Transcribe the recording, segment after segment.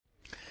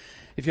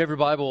If you have your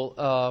Bible,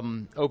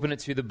 open it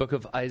to the book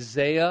of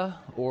Isaiah,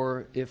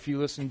 or if you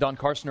listened to Don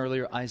Carson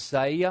earlier,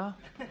 Isaiah,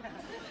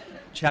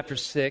 chapter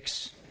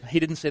 6. He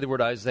didn't say the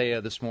word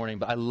Isaiah this morning,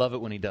 but I love it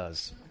when he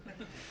does.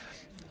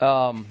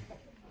 We're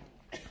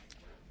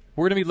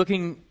going to be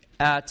looking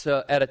at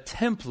a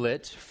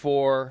template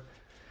for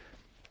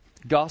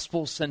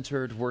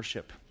gospel-centered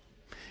worship,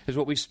 is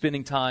what we're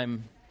spending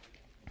time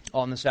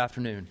on this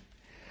afternoon.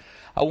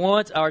 I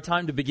want our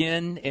time to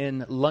begin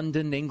in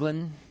London,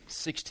 England,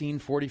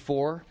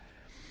 1644,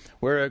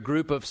 where a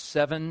group of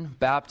 7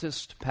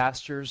 Baptist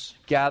pastors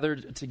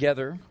gathered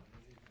together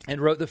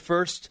and wrote the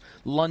first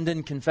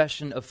London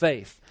Confession of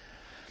Faith.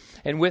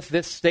 And with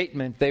this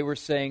statement, they were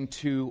saying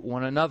to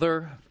one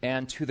another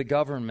and to the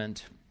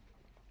government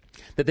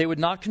that they would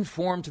not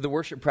conform to the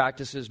worship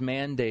practices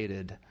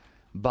mandated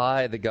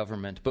by the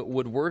government, but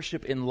would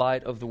worship in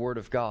light of the Word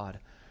of God.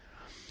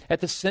 At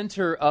the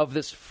center of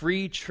this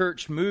free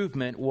church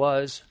movement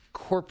was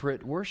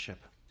corporate worship.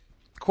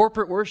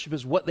 Corporate worship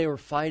is what they were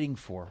fighting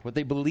for, what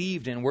they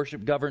believed in,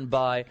 worship governed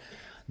by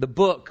the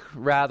book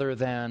rather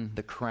than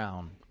the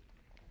crown.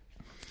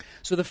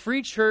 So the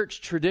free church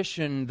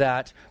tradition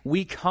that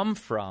we come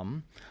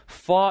from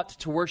fought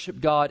to worship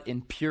God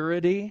in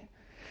purity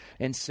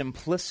and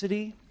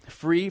simplicity,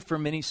 free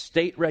from any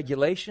state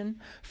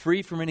regulation,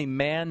 free from any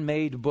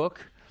man-made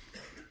book,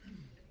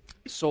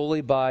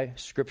 solely by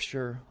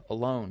Scripture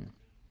alone.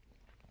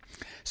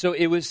 So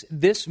it was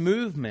this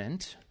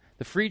movement,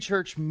 the free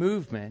church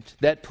movement,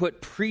 that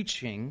put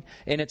preaching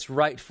in its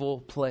rightful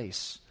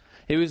place.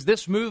 It was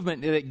this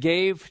movement that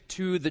gave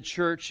to the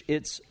church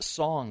its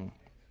song.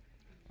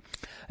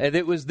 And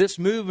it was this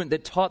movement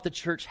that taught the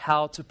church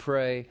how to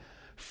pray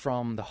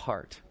from the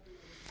heart.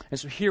 And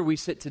so here we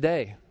sit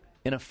today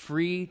in a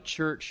free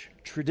church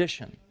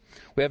tradition.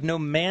 We have no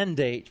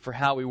mandate for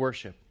how we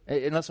worship,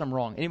 unless I'm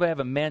wrong. Anybody have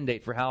a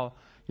mandate for how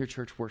your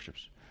church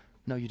worships?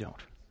 No, you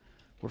don't.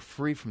 We're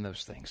free from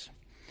those things.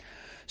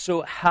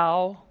 So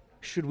how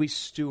should we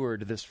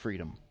steward this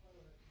freedom?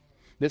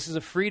 This is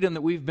a freedom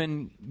that we've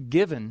been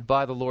given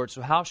by the Lord.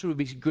 So how should we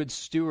be good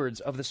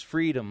stewards of this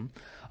freedom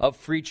of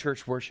free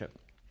church worship?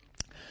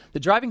 The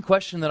driving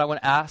question that I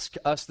want to ask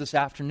us this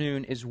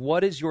afternoon is,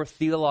 what is your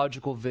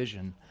theological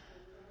vision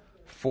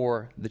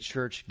for the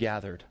church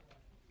gathered?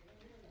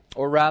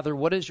 Or rather,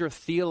 what is your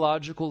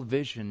theological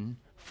vision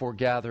for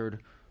gathered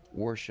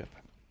worship?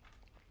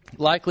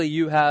 Likely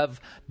you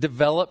have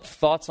developed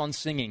thoughts on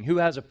singing. Who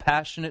has a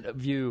passionate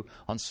view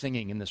on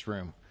singing in this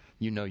room?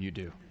 You know you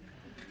do.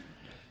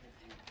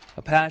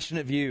 A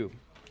passionate view.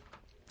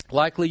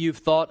 Likely you've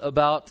thought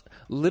about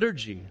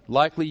liturgy.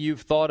 Likely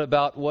you've thought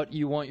about what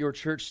you want your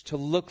church to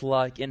look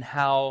like and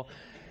how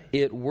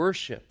it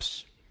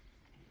worships.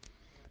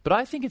 But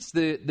I think it's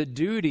the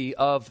duty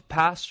of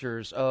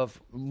pastors, of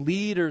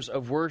leaders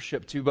of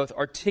worship, to both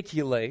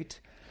articulate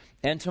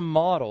and to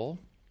model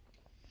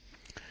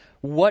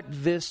what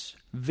this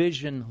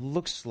vision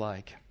looks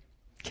like.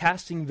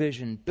 Casting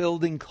vision,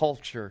 building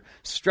culture,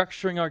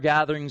 structuring our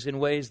gatherings in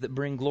ways that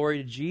bring glory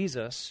to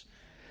Jesus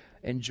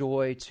and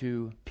joy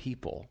to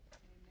people.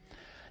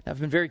 Now, I've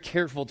been very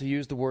careful to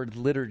use the word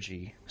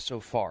liturgy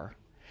so far.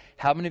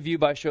 How many of you,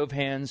 by show of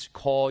hands,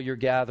 call your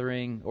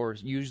gathering or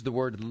use the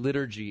word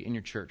liturgy in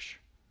your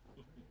church?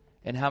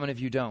 And how many of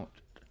you don't?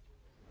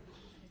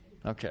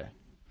 Okay.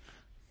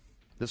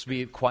 This will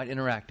be quite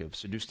interactive,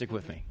 so do stick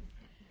with me.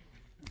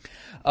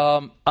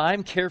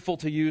 I'm careful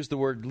to use the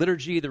word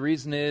liturgy. The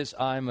reason is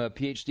I'm a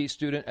PhD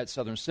student at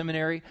Southern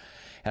Seminary,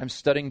 and I'm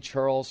studying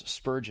Charles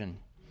Spurgeon.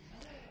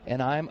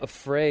 And I'm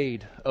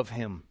afraid of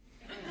him.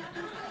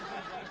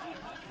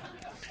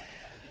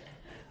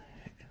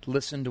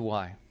 Listen to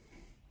why.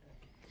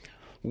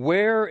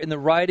 Where in the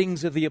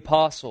writings of the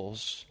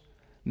apostles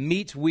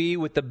meet we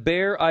with the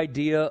bare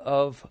idea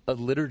of a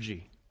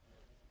liturgy?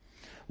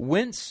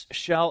 Whence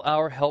shall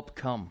our help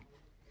come?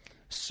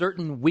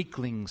 Certain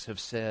weaklings have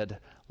said,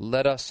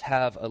 let us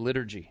have a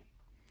liturgy.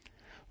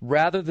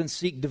 Rather than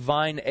seek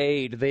divine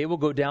aid, they will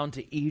go down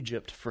to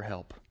Egypt for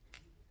help.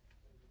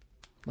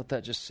 Let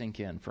that just sink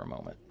in for a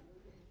moment.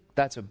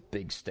 That's a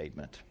big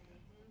statement.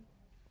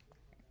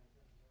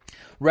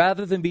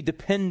 Rather than be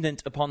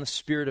dependent upon the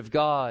Spirit of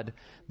God,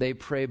 they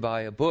pray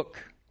by a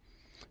book.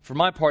 For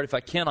my part, if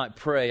I cannot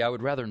pray, I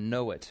would rather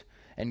know it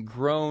and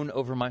groan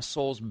over my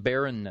soul's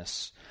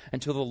barrenness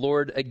until the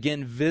Lord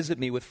again visit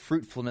me with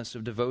fruitfulness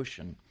of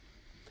devotion.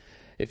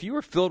 If you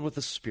are filled with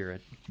the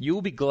Spirit, you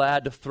will be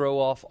glad to throw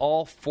off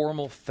all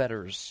formal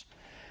fetters,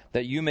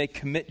 that you may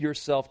commit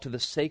yourself to the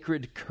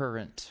sacred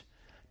current,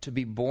 to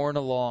be borne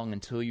along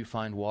until you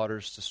find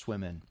waters to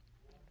swim in.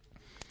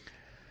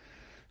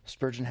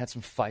 Spurgeon had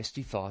some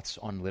feisty thoughts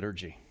on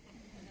liturgy.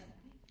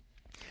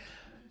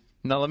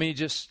 Now, let me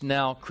just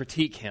now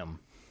critique him,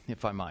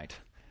 if I might.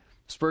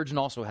 Spurgeon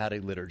also had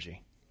a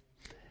liturgy.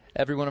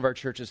 Every one of our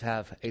churches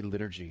have a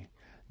liturgy.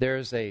 There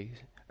is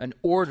an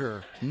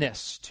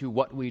orderness to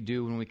what we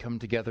do when we come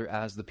together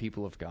as the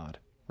people of God,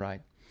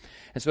 right?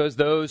 And so as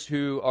those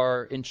who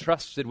are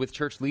entrusted with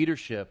church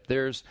leadership,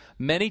 there's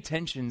many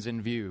tensions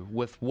in view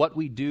with what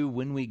we do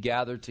when we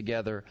gather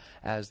together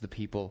as the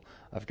people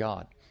of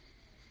God.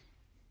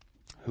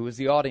 Who is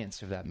the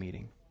audience of that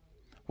meeting?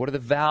 What are the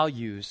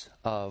values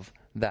of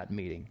that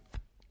meeting?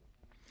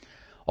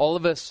 All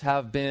of us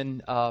have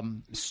been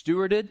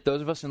stewarded,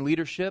 those of us in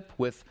leadership,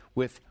 with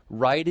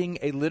writing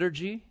a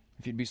liturgy,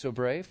 if you'd be so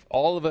brave.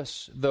 All of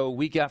us, though,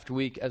 week after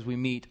week as we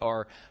meet,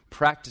 are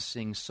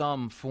practicing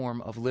some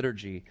form of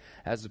liturgy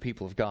as the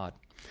people of God.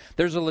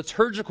 There's a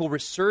liturgical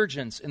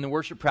resurgence in the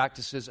worship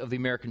practices of the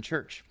American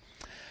church.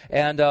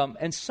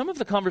 And some of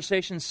the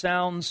conversation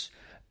sounds,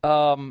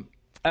 I'm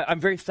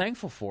very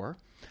thankful for,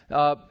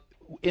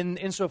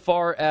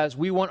 insofar as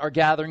we want our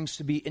gatherings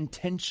to be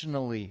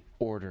intentionally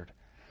ordered,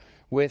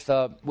 with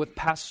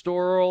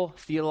pastoral,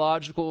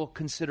 theological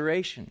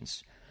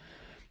considerations.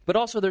 But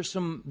also there's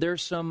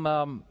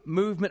some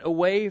movement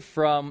away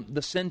from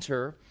the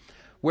center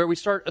where we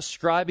start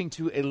ascribing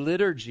to a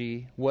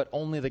liturgy what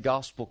only the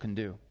gospel can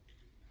do.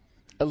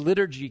 A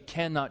liturgy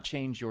cannot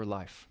change your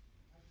life.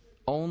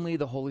 Only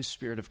the Holy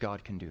Spirit of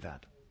God can do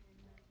that.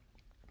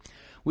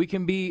 We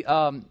can be,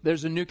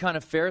 there's a new kind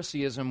of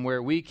Phariseeism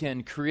where we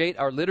can create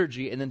our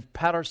liturgy and then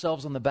pat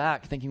ourselves on the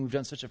back thinking we've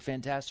done such a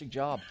fantastic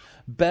job.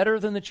 Better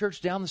than the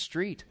church down the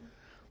street.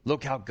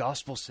 Look how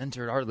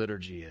gospel-centered our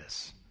liturgy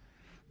is.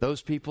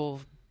 Those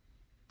people,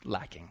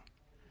 lacking.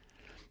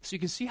 So you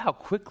can see how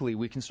quickly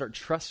we can start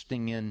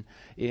trusting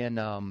in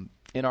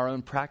our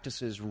own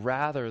practices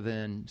rather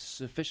than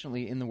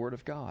sufficiently in the Word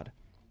of God.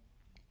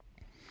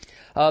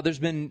 There's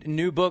been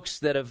new books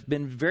that have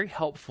been very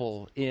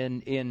helpful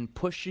in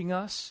pushing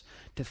us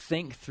to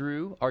think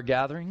through our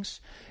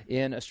gatherings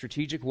in a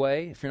strategic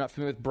way. If you're not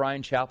familiar with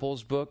Brian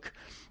Chappell's book,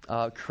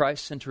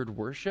 Christ-Centered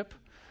Worship,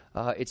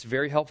 it's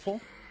very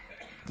helpful.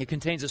 It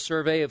contains a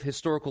survey of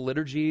historical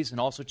liturgies and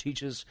also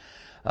teaches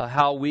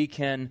how we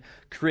can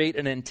create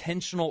an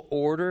intentional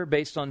order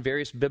based on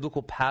various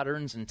biblical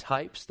patterns and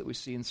types that we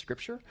see in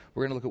Scripture.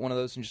 We're going to look at one of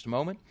those in just a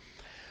moment.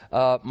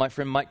 My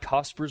friend Mike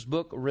Cosper's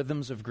book,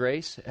 Rhythms of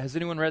Grace. Has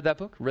anyone read that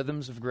book,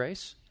 Rhythms of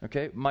Grace?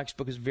 Okay, Mike's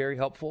book is very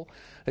helpful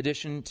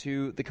addition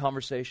to the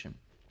conversation.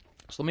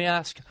 So let me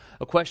ask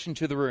a question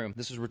to the room.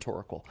 This is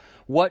rhetorical.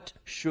 What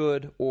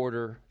should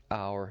order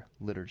our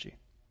liturgy?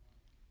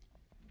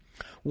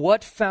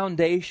 What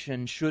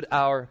foundation should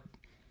our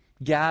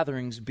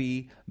gatherings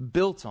be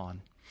built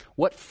on?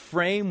 What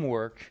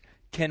framework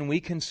can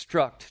we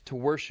construct to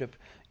worship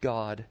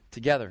God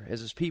together as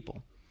His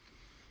people?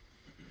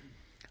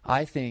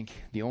 I think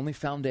the only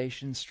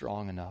foundation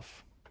strong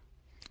enough,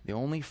 the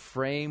only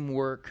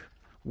framework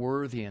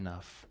worthy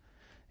enough,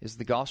 is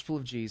the gospel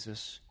of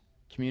Jesus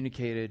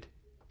communicated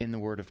in the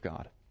Word of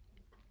God.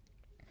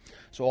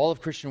 So all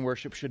of Christian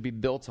worship should be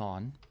built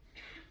on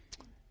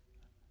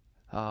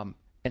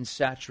and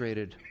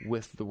saturated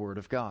with the Word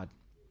of God,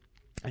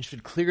 and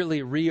should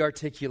clearly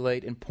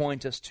re-articulate and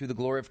point us to the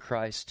glory of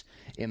Christ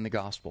in the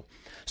gospel.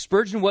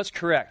 Spurgeon was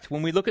correct.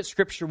 When we look at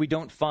Scripture, we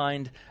don't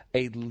find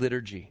a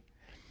liturgy.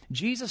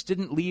 Jesus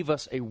didn't leave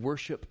us a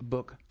worship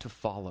book to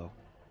follow.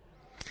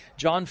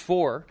 John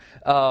 4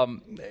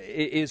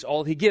 is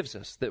all He gives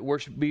us, that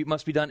worship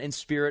must be done in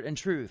spirit and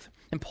truth.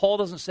 And Paul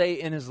doesn't say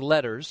in his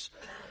letters,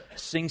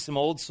 sing some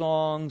old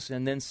songs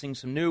and then sing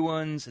some new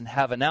ones and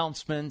have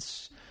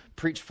announcements,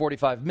 preach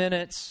 45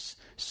 minutes,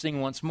 sing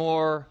once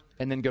more,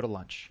 and then go to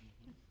lunch.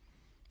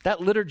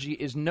 That liturgy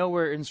is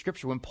nowhere in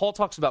Scripture. When Paul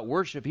talks about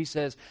worship, he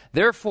says,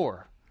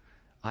 therefore,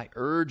 I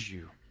urge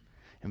you,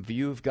 in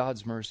view of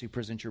God's mercy,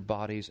 present your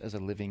bodies as a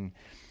living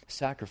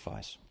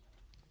sacrifice.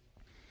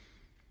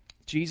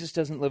 Jesus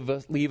doesn't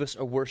leave us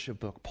a worship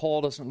book.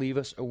 Paul doesn't leave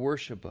us a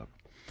worship book.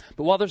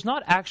 But while there's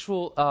not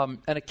actual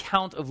an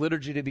account of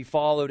liturgy to be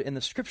followed in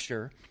the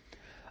Scripture,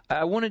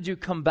 I wanted to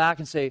come back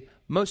and say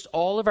most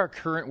all of our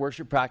current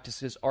worship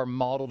practices are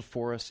modeled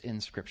for us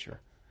in Scripture.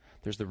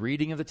 There's the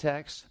reading of the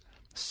text,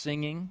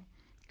 singing,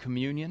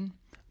 communion,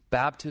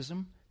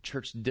 baptism,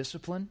 church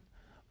discipline,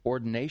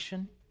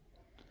 ordination,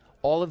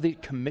 all of the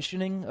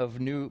commissioning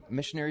of new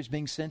missionaries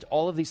being sent.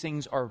 All of these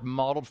things are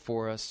modeled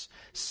for us,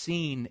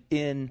 seen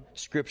in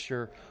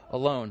Scripture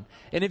alone.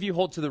 And if you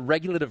hold to the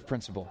regulative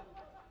principle,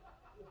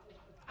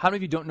 how many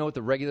of you don't know what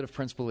the regulative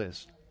principle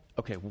is?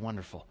 Okay,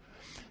 wonderful.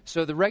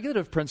 So the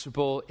regulative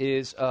principle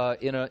is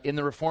in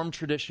the Reformed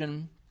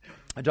tradition,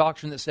 a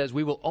doctrine that says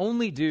we will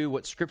only do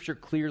what Scripture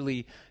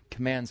clearly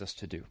commands us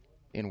to do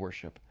in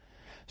worship.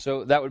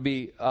 So that would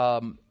be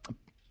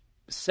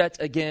set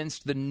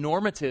against the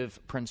normative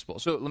principle.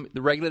 So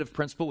the regulative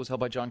principle was held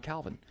by John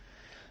Calvin.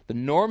 The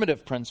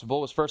normative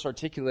principle was first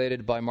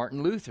articulated by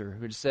Martin Luther,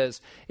 which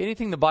says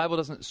anything the Bible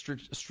doesn't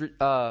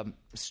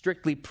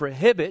strictly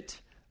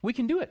prohibit, we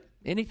can do it.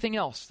 Anything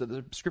else that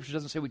the Scripture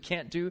doesn't say we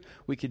can't do,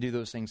 we can do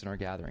those things in our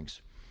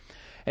gatherings.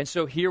 And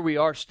so here we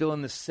are still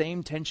in the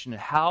same tension.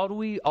 How do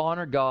we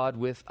honor God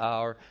with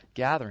our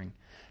gathering?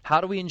 How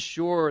do we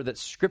ensure that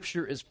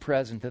Scripture is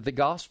present, that the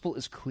gospel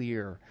is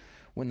clear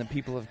when the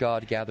people of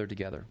God gather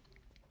together?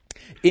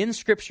 In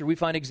Scripture, we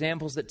find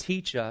examples that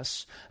teach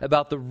us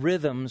about the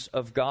rhythms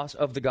of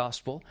the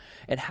gospel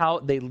and how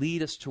they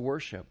lead us to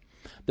worship.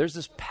 There's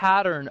this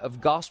pattern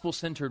of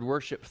gospel-centered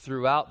worship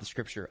throughout the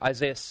Scripture.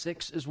 Isaiah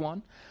 6 is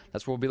one.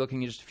 That's where we'll be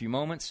looking in just a few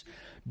moments.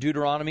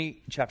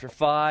 Deuteronomy chapter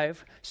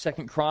 5, 2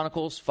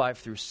 Chronicles 5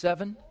 through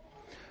 7.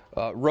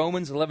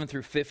 Romans 11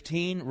 through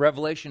 15,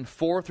 Revelation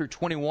 4 through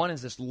 21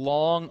 is this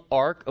long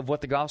arc of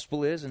what the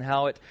gospel is and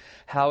how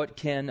it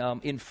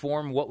can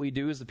inform what we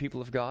do as the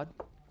people of God.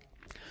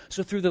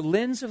 So through the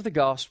lens of the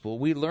gospel,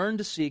 we learn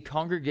to see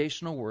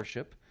congregational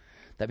worship.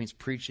 That means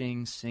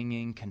preaching,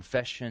 singing,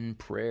 confession,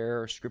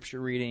 prayer, scripture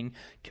reading,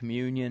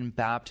 communion,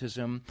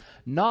 baptism,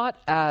 not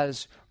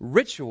as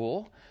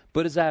ritual,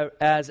 but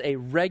as a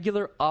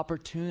regular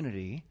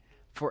opportunity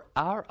for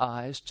our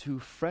eyes to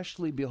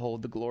freshly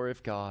behold the glory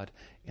of God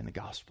in the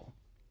gospel.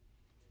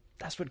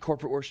 That's what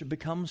corporate worship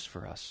becomes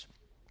for us.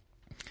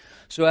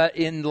 So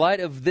in light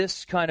of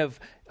this kind of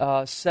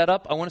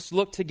setup, I want us to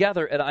look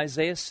together at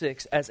Isaiah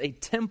 6 as a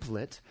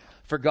template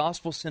for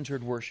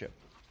gospel-centered worship.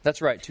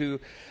 That's right. To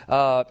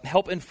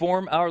help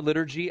inform our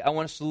liturgy, I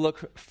want us to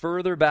look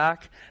further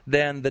back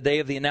than the day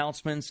of the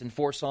announcements and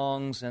 4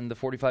 songs and the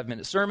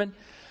 45-minute sermon,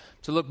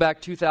 to look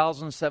back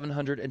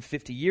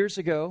 2,750 years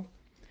ago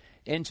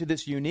into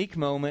this unique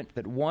moment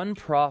that one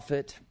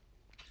prophet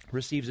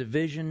receives a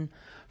vision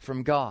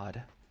from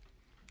God,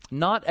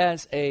 not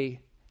as a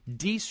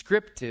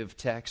descriptive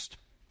text,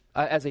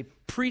 as a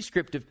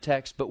prescriptive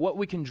text, but what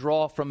we can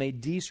draw from a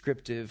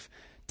descriptive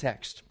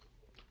text.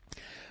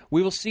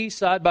 We will see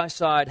side by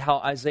side how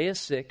Isaiah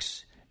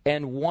 6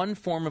 and one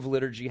form of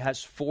liturgy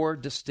has 4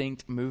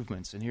 distinct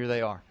movements, and here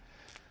they are.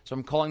 So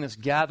I'm calling this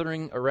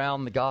gathering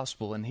around the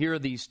gospel, and here are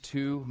these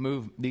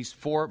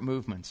 4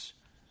 movements.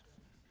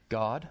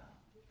 God,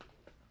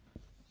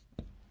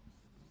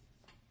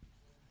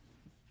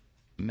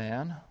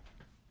 man,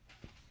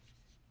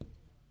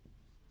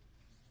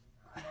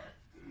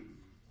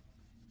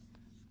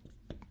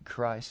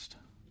 Christ,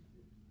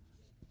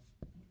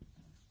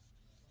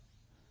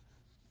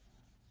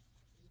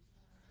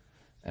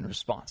 and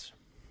response.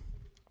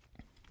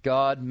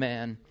 God,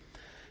 man,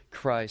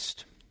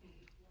 Christ,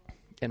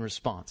 and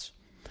response.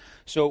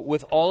 So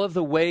with all of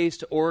the ways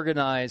to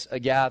organize a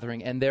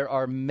gathering, and there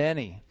are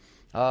many,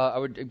 I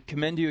would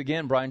commend you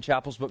again, Brian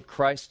Chappell's book,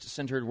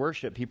 Christ-Centered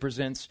Worship. He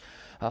presents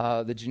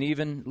the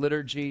Genevan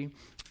liturgy,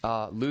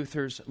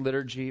 Luther's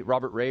liturgy,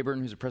 Robert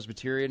Rayburn, who's a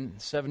Presbyterian in the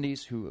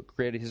 70s, who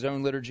created his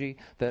own liturgy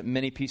that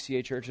many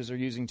PCA churches are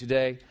using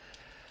today.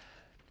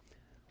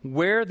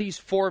 Where these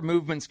 4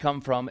 movements come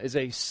from is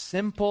a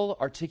simple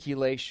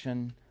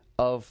articulation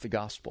of the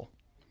gospel.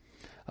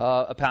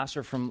 A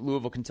pastor from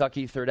Louisville,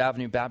 Kentucky, 3rd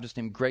Avenue Baptist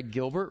named Greg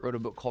Gilbert wrote a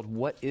book called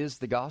What is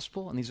the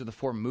Gospel? And these are the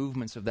 4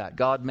 movements of that.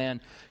 God,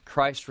 man,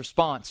 Christ,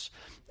 response.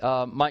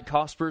 Mike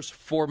Cosper's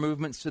 4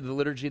 movements to the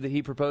liturgy that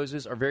he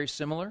proposes are very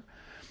similar.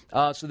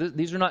 So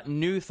these are not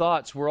new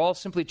thoughts. We're all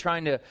simply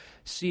trying to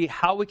see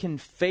how we can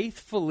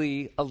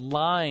faithfully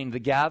align the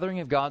gathering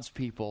of God's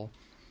people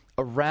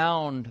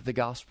around the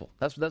gospel.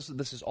 That's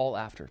this is all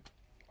after.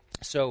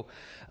 So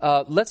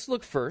let's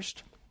look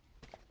first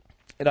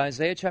at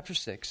Isaiah chapter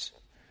 6.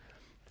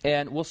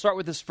 And we'll start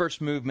with this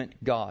first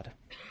movement, God.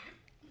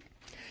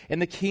 In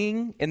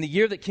the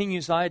year that King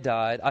Uzziah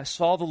died, I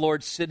saw the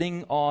Lord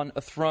sitting on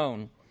a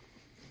throne,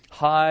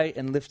 high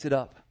and lifted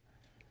up,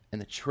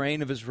 and the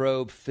train of his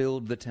robe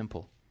filled the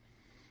temple.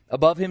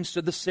 Above him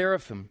stood the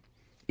seraphim.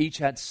 Each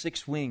had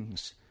 6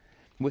 wings.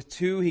 With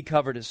 2 he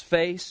covered his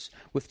face,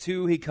 with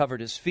 2 he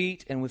covered his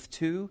feet, and with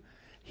 2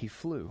 he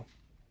flew.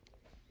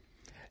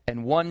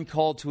 And one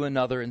called to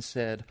another and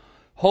said,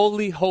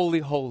 Holy, holy,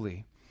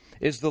 holy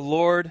is the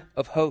Lord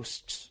of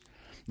hosts.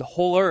 The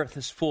whole earth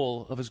is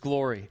full of his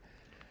glory.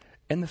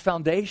 And the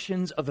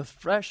foundations of the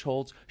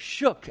thresholds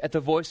shook at the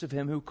voice of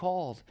him who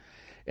called,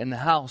 and the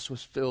house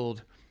was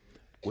filled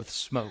with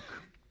smoke.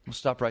 We'll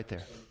stop right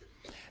there.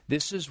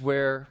 This is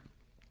where,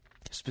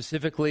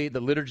 specifically the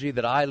liturgy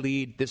that I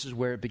lead, this is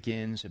where it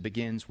begins. It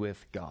begins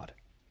with God.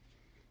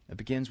 It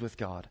begins with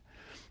God,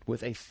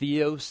 with a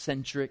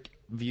theocentric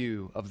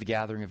view of the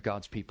gathering of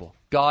God's people.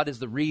 God is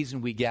the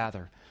reason we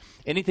gather.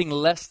 Anything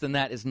less than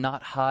that is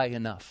not high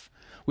enough.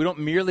 We don't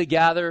merely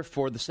gather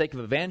for the sake of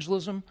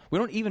evangelism. We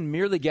don't even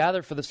merely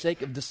gather for the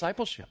sake of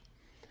discipleship.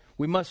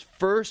 We must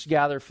first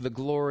gather for the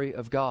glory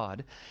of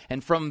God.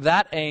 And from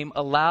that aim,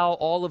 allow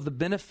all of the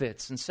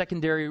benefits and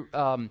secondary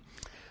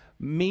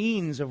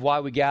means of why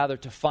we gather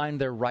to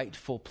find their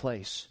rightful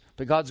place.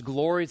 But God's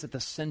glory is at the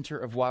center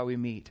of why we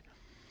meet.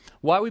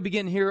 Why we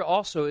begin here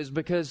also is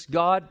because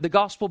the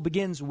gospel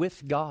begins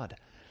with God.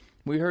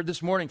 We heard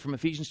this morning from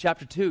Ephesians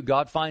chapter 2,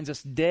 God finds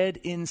us dead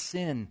in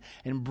sin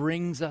and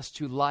brings us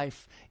to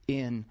life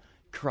in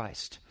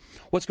Christ.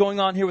 What's going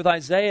on here with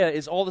Isaiah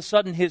is all of a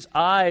sudden his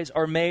eyes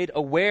are made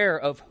aware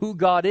of who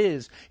God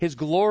is. His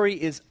glory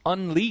is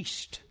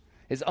unleashed,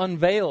 is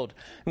unveiled.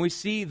 And we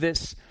see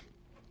this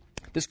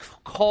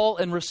call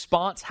and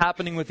response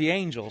happening with the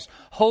angels.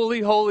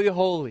 Holy, holy,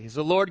 holy is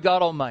the Lord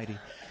God Almighty.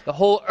 The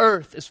whole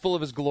earth is full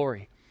of his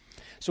glory.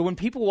 So when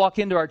people walk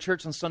into our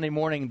church on Sunday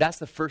morning, that's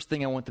the first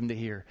thing I want them to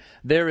hear.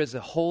 There is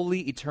a holy,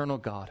 eternal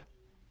God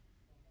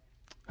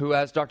who,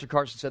 as Dr.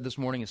 Carson said this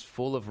morning, is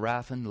full of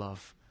wrath and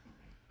love.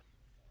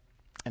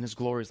 And his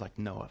glory is like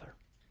no other.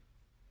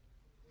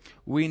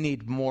 We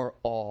need more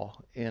awe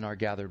in our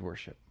gathered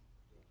worship.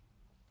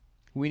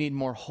 We need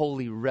more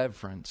holy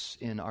reverence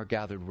in our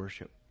gathered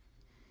worship.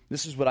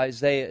 This is what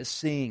Isaiah is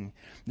seeing.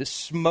 The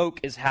smoke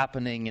is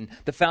happening, and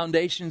the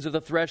foundations of the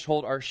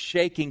threshold are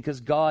shaking because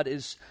God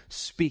is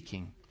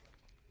speaking.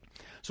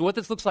 So what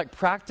this looks like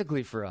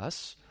practically for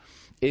us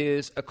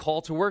is a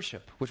call to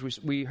worship, which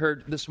we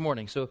heard this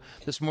morning. So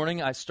this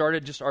morning I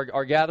started just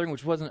our gathering,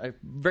 which wasn't a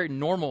very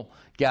normal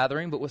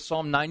gathering, but with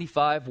Psalm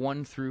 95,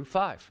 1 through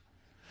 5.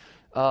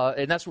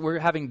 And that's what we're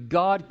having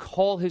God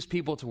call his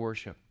people to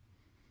worship.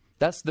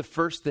 That's the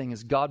first thing,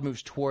 is God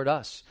moves toward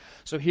us.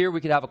 So here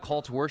we could have a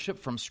call to worship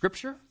from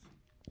Scripture.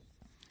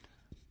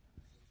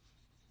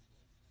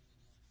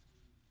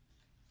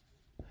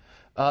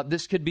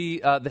 This could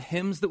be the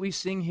hymns that we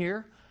sing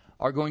here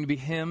are going to be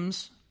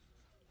hymns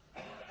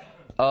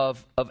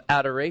of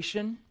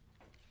adoration,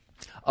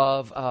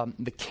 of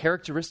the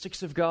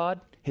characteristics of God,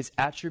 his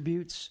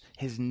attributes,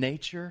 his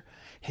nature,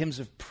 hymns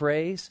of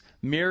praise,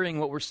 mirroring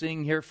what we're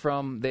seeing here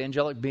from the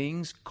angelic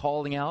beings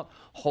calling out,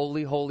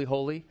 holy, holy,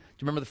 holy. Do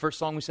you remember the first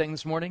song we sang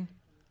this morning?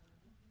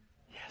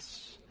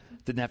 Yes.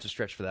 Didn't have to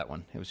stretch for that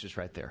one. It was just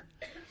right there.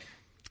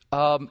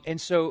 And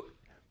so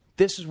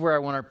this is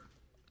where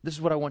this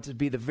is what I want to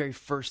be the very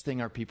first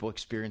thing our people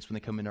experience when they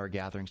come into our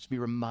gatherings, to be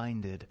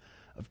reminded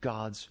of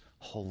God's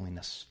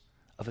holiness,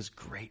 of his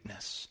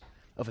greatness,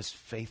 of his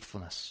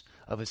faithfulness,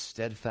 of his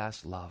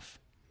steadfast love.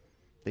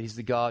 That he's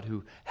the God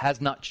who has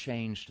not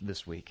changed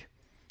this week,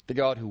 the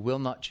God who will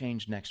not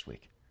change next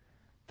week,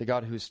 the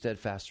God who is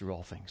steadfast through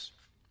all things.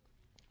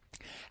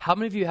 How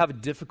many of you have a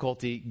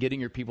difficulty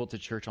getting your people to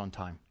church on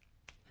time?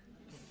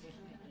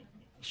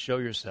 Show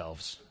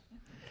yourselves.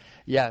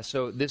 Yeah,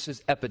 so this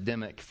is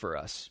epidemic for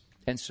us.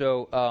 And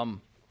so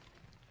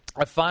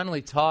I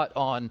finally taught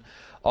on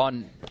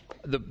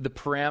the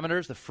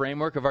parameters, the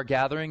framework of our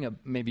gathering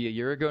maybe a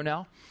year ago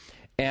now.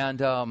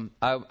 And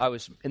I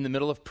was in the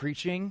middle of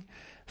preaching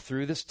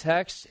through this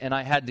text, and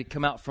I had to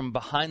come out from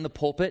behind the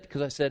pulpit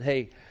because I said,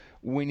 hey,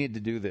 we need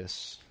to do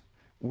this.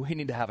 We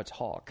need to have a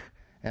talk.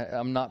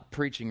 I'm not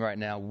preaching right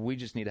now. We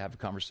just need to have a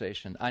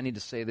conversation. I need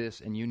to say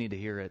this, and you need to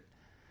hear it.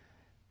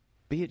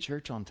 Be at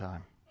church on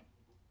time.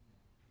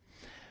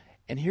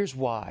 And here's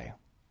why.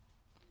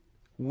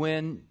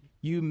 When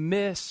you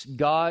miss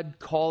God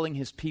calling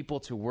his people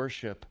to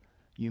worship,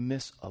 you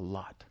miss a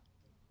lot.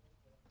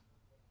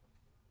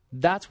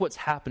 That's what's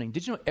happening.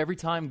 Did you know every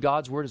time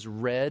God's word is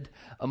read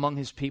among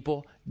his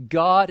people,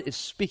 God is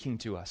speaking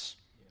to us?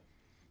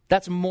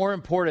 That's more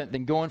important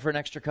than going for an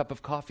extra cup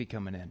of coffee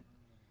coming in.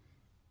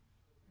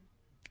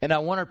 And I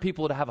want our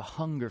people to have a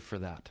hunger for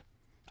that.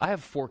 I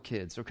have 4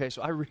 kids, okay?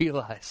 So I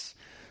realize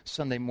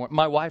Sunday morning,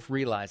 my wife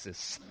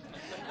realizes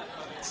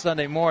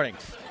Sunday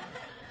mornings.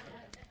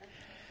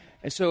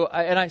 And so,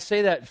 I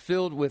say that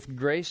filled with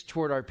grace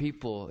toward our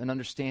people and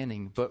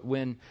understanding. But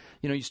when,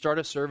 you start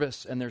a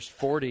service and there's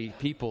 40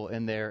 people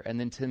in there, and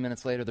then 10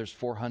 minutes later there's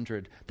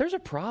 400, there's a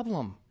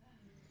problem.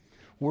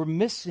 We're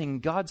missing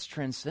God's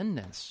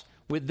transcendence.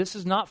 This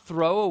is not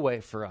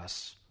throwaway for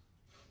us.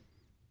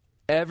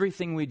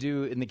 Everything we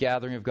do in the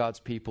gathering of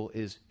God's people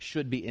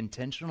should be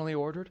intentionally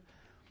ordered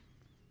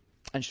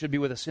and should be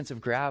with a sense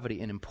of gravity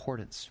and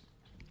importance.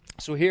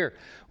 So here,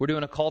 we're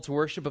doing a call to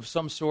worship of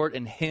some sort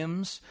and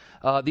hymns,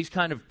 these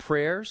kind of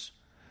prayers,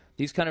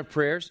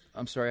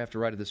 I'm sorry, I have to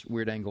write at this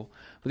weird angle,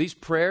 but these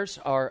prayers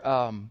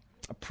are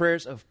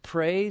prayers of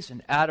praise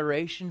and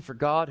adoration for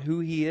God,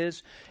 who he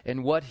is,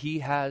 and what he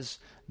has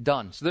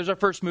done. So there's our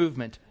first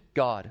movement,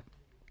 God.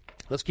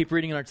 Let's keep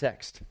reading in our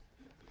text.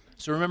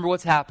 So remember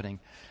what's happening.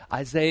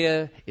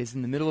 Isaiah is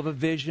in the middle of a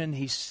vision.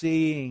 He's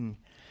seeing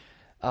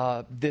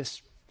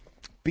this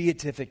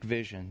beatific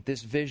vision,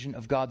 this vision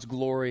of God's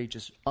glory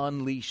just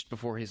unleashed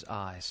before his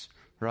eyes,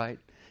 right?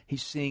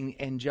 He's seeing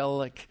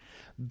angelic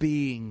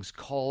beings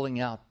calling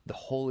out the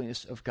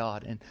holiness of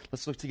God. And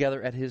let's look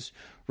together at his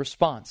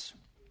response.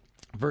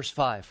 Verse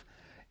 5,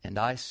 and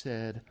I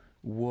said,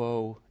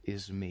 woe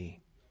is me,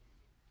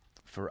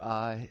 for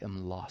I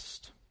am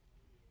lost.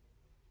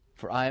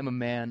 For I am a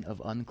man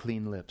of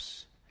unclean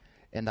lips,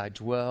 and I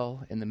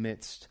dwell in the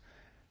midst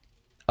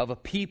of a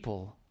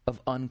people of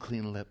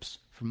unclean lips.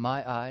 For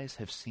my eyes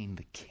have seen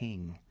the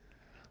King,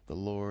 the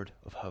Lord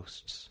of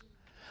hosts.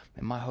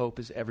 And my hope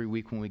is every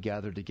week when we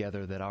gather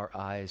together that our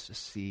eyes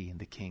see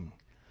the King,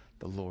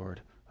 the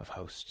Lord of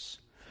hosts.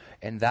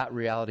 And that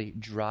reality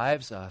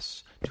drives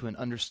us to an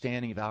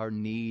understanding of our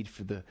need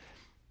for the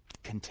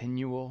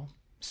continual,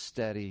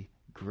 steady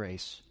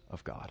grace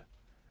of God.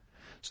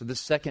 So the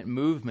second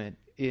movement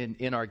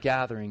in our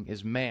gathering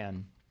is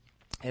man.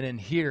 And in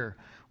here,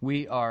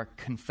 we are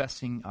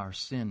confessing our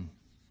sin.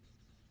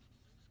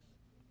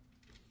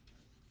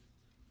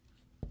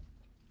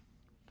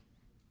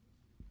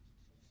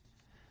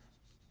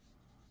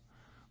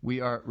 We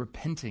are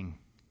repenting.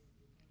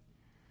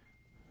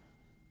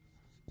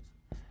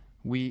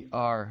 We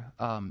are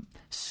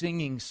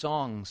singing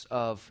songs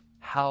of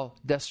how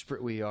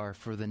desperate we are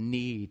for the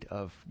need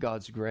of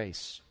God's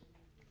grace.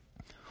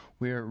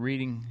 We are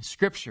reading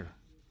Scripture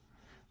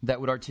that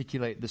would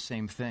articulate the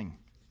same thing.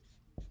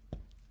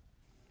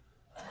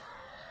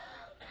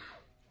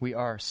 We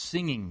are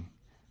singing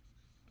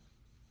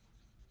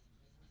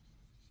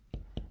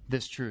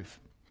this truth.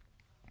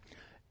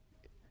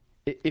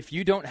 If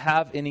you don't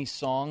have any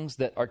songs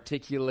that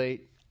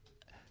articulate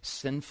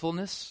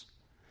sinfulness,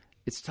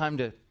 it's time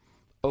to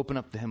open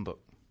up the hymn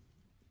book.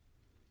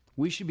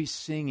 We should be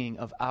singing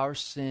of our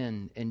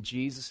sin and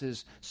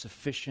Jesus'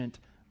 sufficient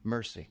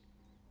mercy,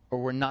 or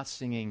we're not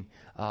singing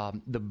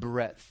the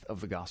breadth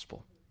of the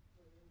gospel.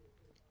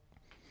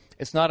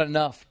 It's not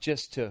enough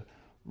just to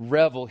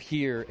revel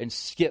here and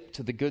skip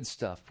to the good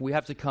stuff. We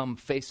have to come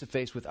face to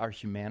face with our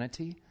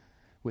humanity,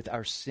 with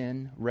our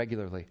sin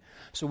regularly.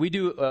 So we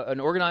do an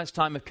organized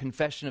time of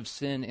confession of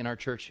sin in our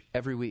church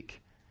every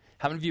week.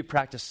 How many of you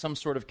practice some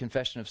sort of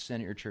confession of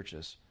sin at your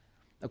churches?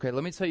 Okay,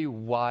 let me tell you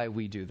why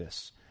we do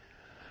this.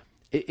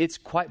 It's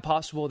quite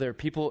possible there are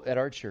people at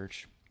our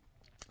church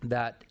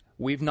that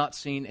we've not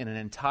seen in an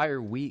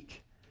entire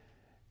week,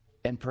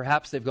 and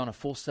perhaps they've gone a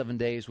full 7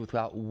 days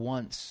without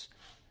once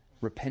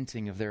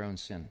repenting of their own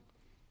sin,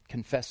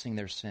 confessing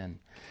their sin.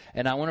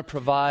 And I want to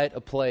provide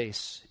a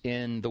place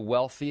in the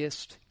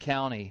wealthiest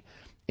county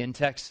in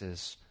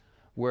Texas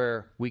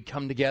where we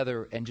come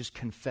together and just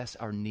confess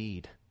our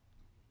need.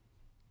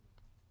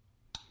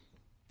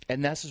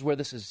 And this is where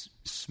this is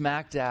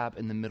smack dab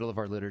in the middle of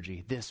our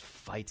liturgy. This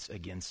fights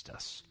against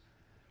us.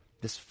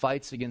 This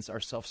fights against our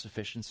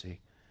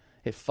self-sufficiency.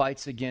 It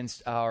fights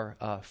against our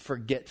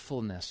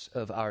forgetfulness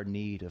of our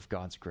need of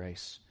God's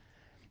grace.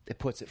 It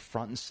puts it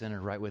front and center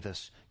right with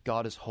us.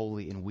 God is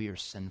holy and we are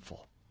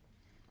sinful.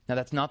 Now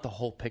that's not the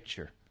whole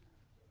picture,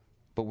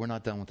 but we're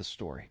not done with the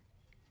story.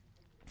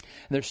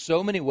 And there's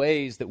so many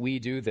ways that we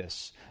do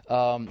this.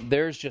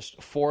 There's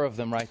just 4 of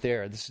them right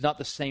there. This is not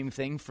the same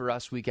thing for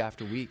us week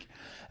after week.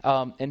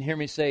 And hear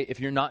me say, if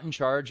you're not in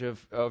charge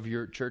of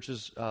your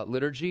church's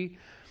liturgy,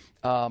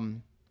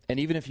 and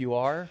even if you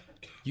are,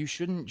 you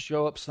shouldn't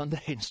show up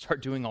Sunday and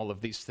start doing all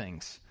of these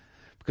things.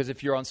 Because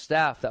if you're on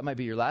staff, that might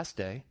be your last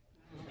day.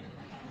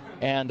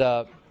 And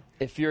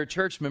if you're a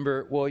church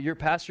member, well, your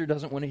pastor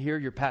doesn't want to hear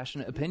your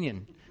passionate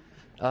opinion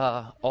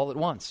all at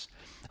once.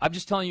 I'm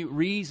just telling you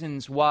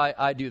reasons why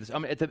I do this.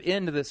 At the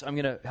end of this, I'm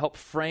going to help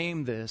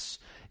frame this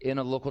in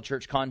a local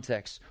church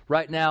context.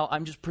 Right now,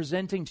 I'm just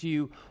presenting to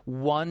you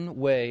one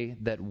way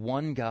that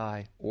one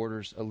guy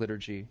orders a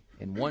liturgy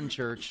in one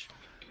church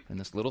in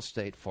this little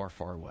state far,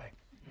 far away.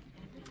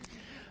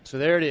 So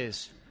there it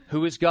is.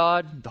 Who is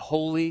God? The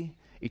holy,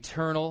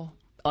 eternal,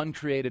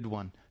 uncreated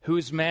one. Who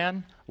is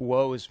man?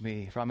 Woe is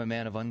me, for I'm a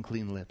man of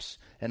unclean lips,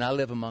 and I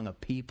live among a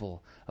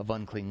people of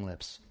unclean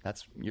lips.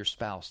 That's your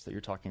spouse that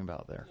you're talking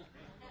about there.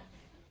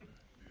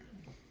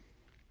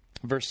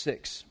 Verse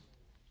 6.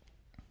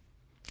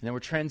 Now we're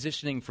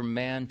transitioning from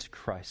man to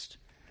Christ.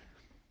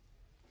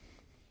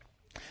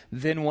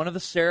 Then one of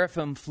the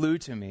seraphim flew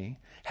to me,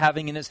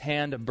 having in his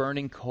hand a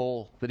burning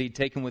coal that he'd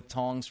taken with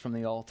tongs from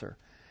the altar.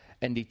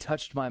 And he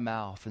touched my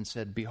mouth and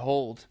said,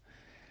 "Behold,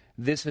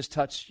 this has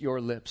touched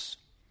your lips.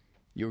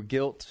 Your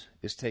guilt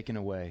is taken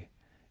away,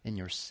 and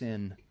your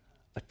sin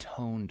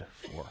atoned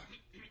for."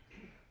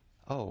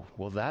 Oh,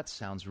 well, that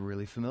sounds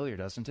really familiar,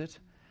 doesn't it?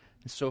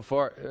 And so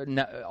far,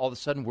 now, all of a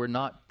sudden, we're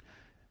not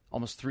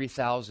almost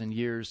 3,000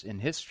 years in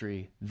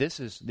history. This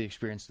is the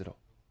experience that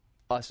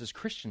us as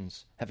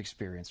Christians have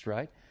experienced,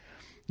 right?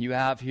 You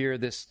have here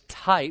this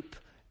type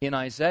in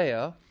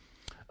Isaiah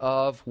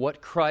of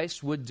what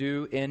Christ would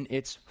do in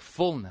its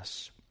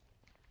fullness,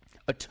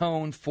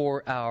 atone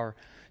for our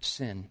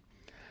sin.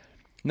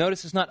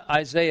 Notice it's not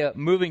Isaiah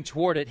moving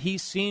toward it.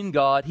 He's seen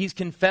God. He's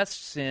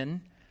confessed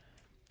sin.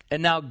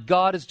 And now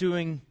God is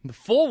doing the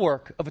full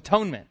work of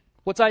atonement.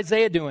 What's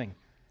Isaiah doing?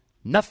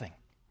 Nothing.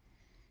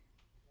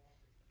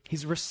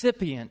 He's a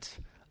recipient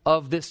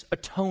of this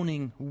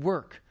atoning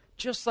work,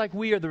 just like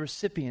we are the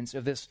recipients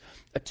of this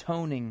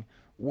atoning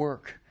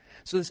work.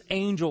 So this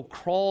angel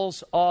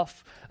crawls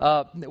off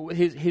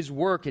his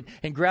work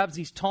and grabs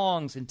these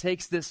tongs and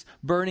takes this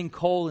burning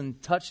coal and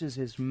touches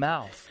his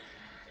mouth.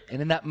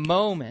 And in that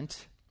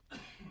moment,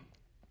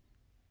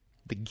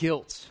 the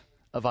guilt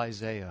of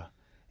Isaiah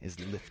is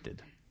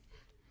lifted.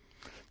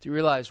 Do you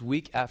realize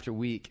week after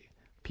week,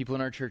 people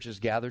in our churches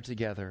gather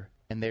together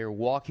and they are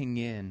walking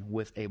in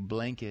with a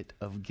blanket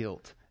of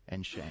guilt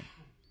and shame?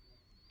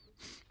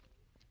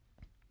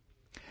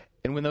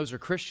 And when those are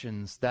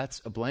Christians,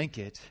 that's a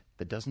blanket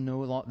that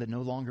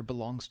no longer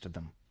belongs to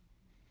them,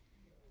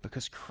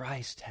 because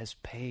Christ has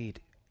paid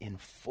in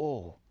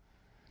full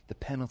the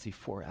penalty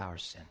for our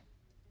sin.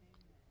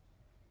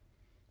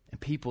 And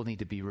people need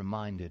to be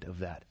reminded of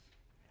that.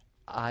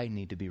 I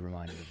need to be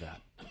reminded of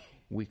that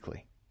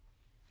weekly.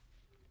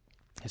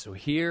 And so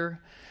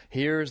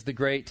here's the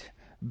great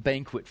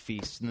banquet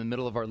feast in the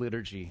middle of our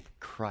liturgy,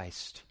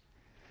 Christ.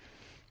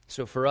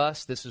 So for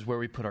us, this is where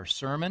we put our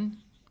sermon,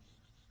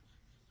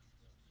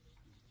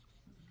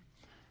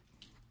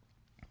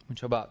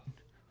 which about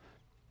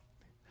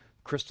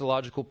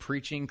Christological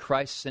preaching,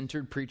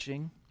 Christ-centered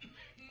preaching.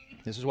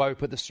 This is why we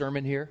put the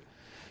sermon here.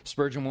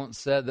 Spurgeon once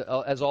said that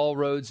as all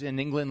roads in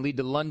England lead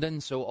to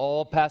London, so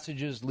all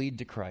passages lead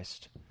to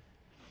Christ.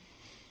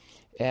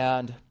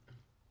 And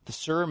the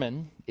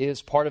sermon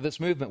is part of this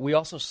movement. We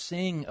also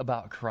sing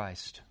about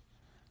Christ.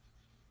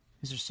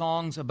 These are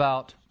songs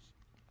about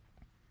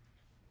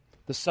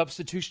the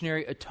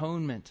substitutionary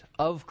atonement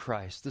of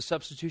Christ. The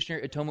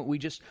substitutionary atonement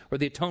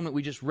the atonement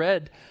we just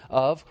read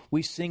of.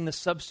 We sing the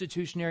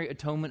substitutionary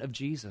atonement of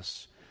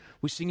Jesus.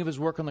 We sing of his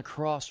work on the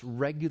cross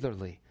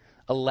regularly,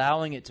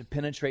 allowing it to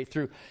penetrate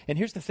through. And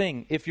here's the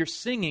thing. If you're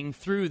singing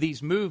through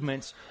these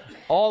movements,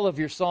 all of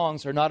your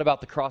songs are not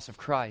about the cross of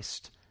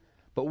Christ,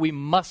 but we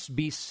must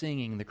be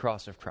singing the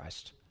cross of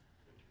Christ.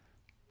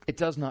 It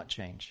does not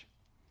change.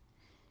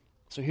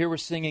 So here we're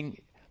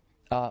singing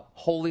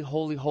Holy,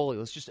 Holy, Holy.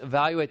 Let's just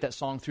evaluate that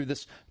song through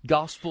this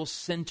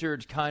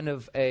gospel-centered kind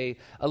of a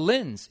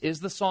lens. Is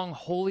the song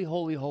Holy,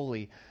 Holy,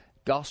 Holy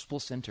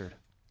gospel-centered?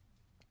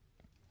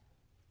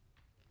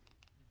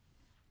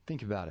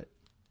 Think about it.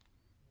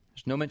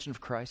 There's no mention of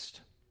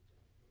Christ,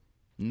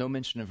 no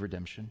mention of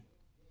redemption.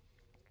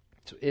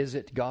 So is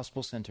it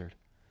gospel-centered?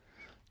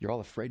 You're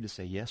all afraid to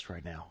say yes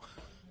right now.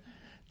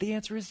 The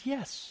answer is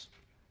yes.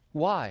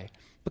 Why?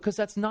 Because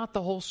that's not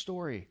the whole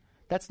story.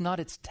 That's not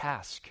its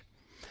task.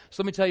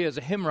 So let me tell you, as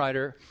a hymn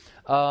writer,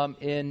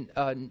 in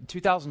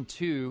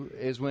 2002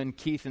 is when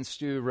Keith and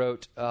Stu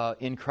wrote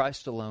In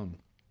Christ Alone.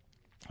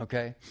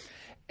 Okay?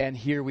 And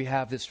here we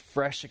have this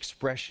fresh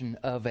expression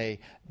of a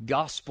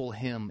gospel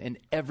hymn in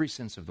every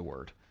sense of the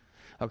word.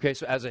 Okay,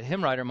 so as a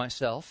hymn writer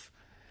myself,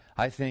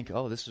 I think,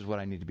 this is what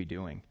I need to be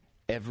doing.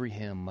 Every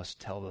hymn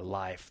must tell the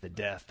life, the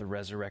death, the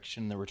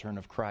resurrection, the return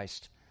of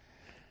Christ.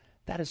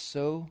 That is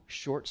so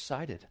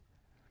short-sighted.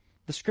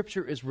 The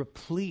Scripture is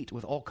replete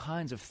with all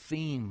kinds of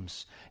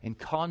themes and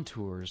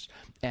contours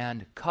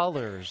and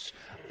colors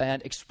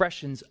and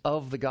expressions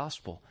of the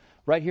gospel.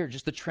 Right here,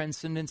 just the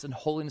transcendence and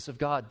holiness of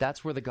God.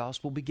 That's where the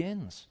gospel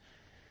begins.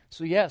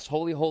 So yes,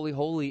 Holy, Holy,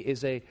 Holy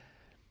is if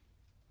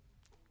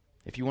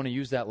you want to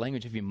use that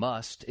language, if you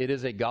must, it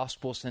is a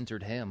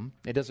gospel-centered hymn.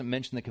 It doesn't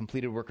mention the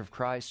completed work of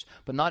Christ,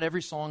 but not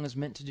every song is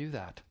meant to do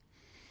that.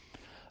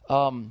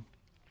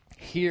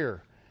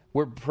 Here,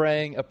 we're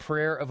praying a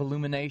prayer of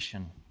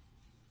illumination.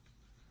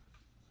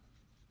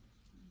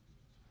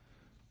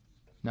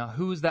 Now,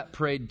 who is that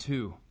prayed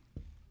to?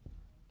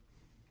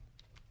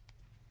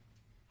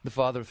 The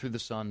Father through the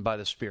Son by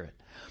the Spirit.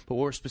 But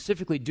what we're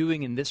specifically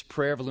doing in this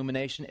prayer of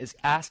illumination is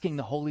asking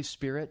the Holy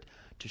Spirit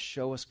to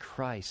show us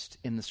Christ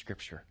in the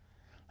Scripture.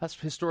 That's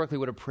historically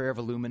what a prayer of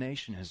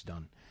illumination has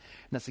done.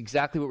 And that's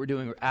exactly what we're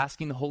doing. We're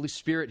asking the Holy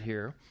Spirit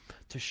here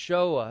to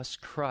show us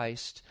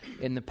Christ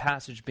in the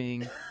passage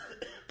being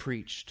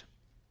preached.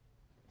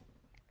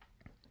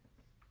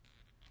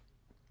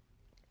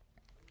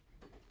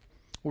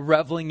 We're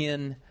reveling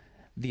in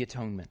the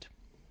atonement.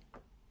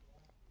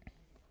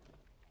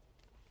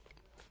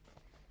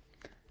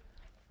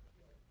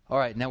 All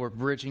right, now we're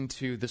bridging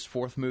to this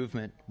fourth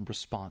movement,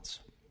 response.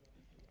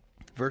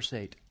 Verse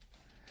 8.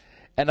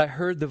 And I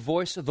heard the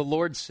voice of the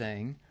Lord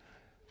saying,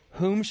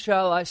 whom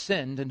shall I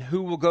send, and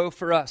who will go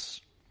for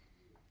us?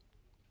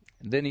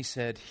 And then he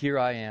said, here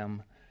I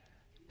am,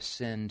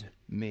 send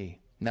me.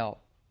 Now,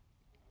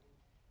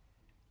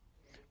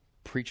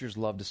 preachers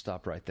love to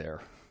stop right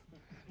there,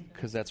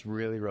 because that's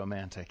really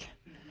romantic.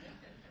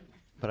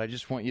 But I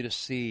just want you to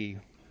see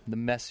the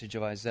message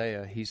of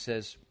Isaiah. He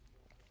says,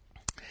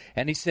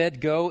 and he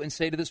said, go and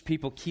say to this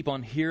people, keep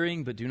on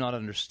hearing, but do not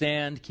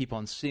understand. Keep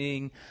on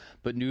seeing,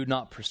 but do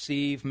not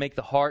perceive. Make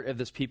the heart of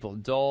this people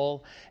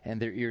dull, and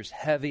their ears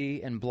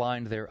heavy, and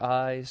blind their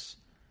eyes,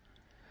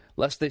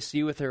 lest they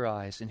see with their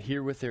eyes, and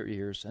hear with their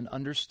ears, and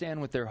understand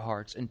with their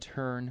hearts, and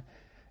turn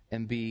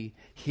and be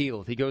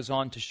healed. He goes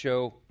on to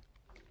show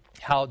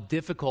how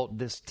difficult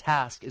this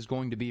task is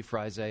going to be for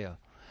Isaiah.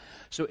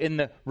 So in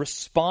the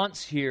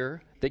response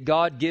here that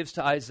God gives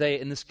to Isaiah,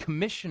 in this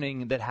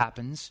commissioning that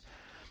happens,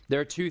 there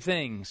are two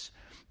things.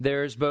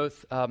 There's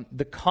both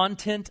the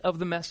content of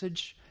the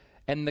message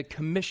and the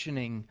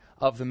commissioning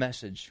of the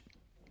message.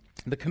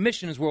 The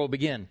commission is where we'll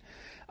begin.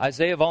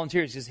 Isaiah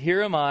volunteers. He says,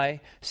 here am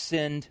I,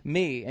 send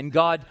me. And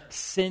God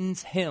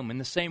sends him in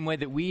the same way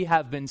that we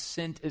have been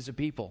sent as a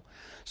people.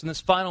 So in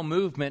this final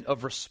movement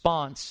of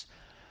response,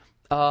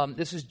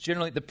 this is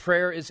generally, the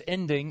prayer is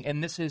ending,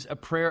 and this is a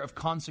prayer of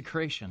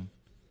consecration.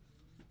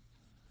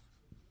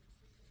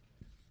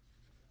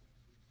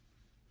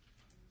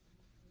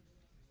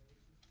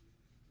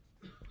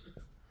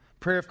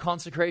 Prayer of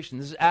consecration.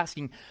 This is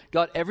asking,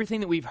 God, everything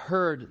that we've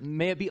heard,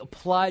 may it be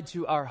applied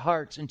to our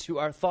hearts and to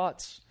our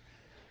thoughts.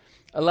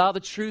 Allow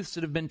the truths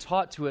that have been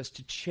taught to us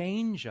to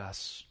change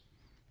us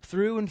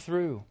through and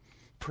through.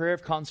 Prayer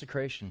of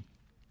consecration.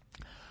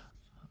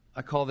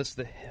 I call this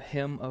the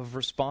hymn of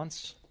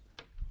response.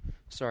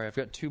 Sorry, I've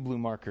got two blue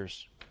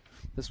markers.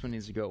 This one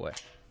needs to go away.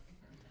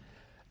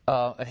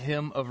 A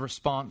hymn of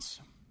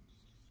response.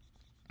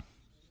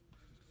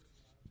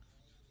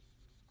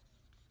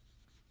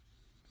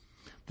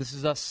 This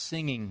is us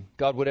singing,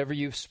 God, whatever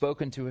you've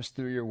spoken to us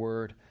through your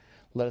word,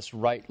 let us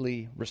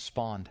rightly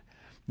respond.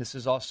 This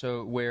is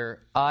also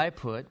where I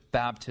put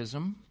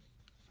baptism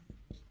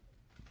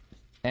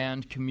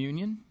and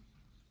communion.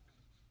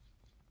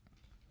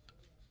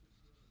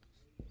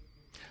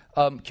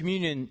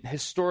 Communion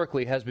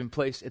historically has been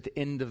placed at the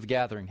end of the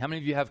gathering. How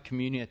many of you have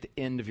communion at the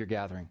end of your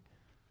gathering?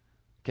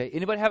 Okay,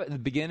 anybody have it at the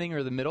beginning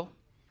or the middle?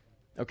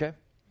 Okay,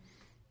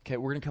 we're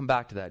going to come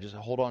back to that. Just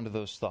hold on to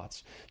those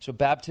thoughts. So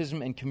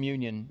baptism and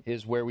communion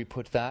is where we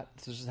put that.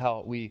 This is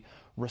how we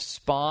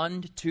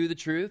respond to the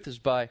truth, is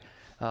by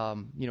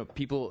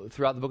people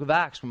throughout the book of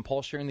Acts. When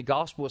Paul's sharing the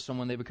gospel with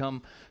someone, they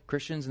become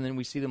Christians, and then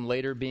we see them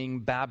later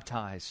being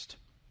baptized.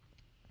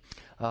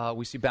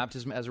 We see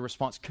baptism as a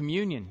response.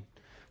 Communion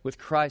with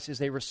Christ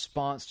is a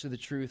response to the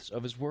truths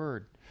of his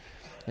word.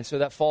 And so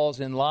that falls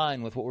in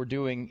line with what we're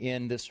doing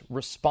in this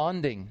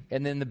responding.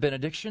 And then the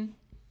benediction.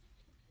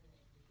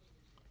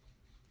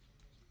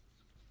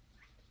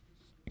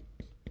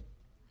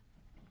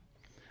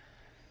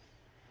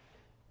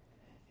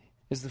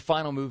 Is the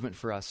final movement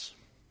for us.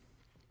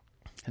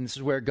 And this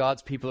is where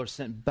God's people are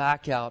sent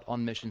back out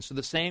on mission. So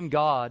the same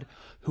God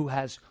who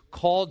has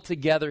called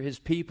together his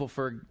people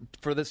for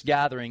this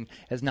gathering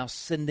is now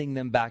sending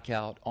them back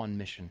out on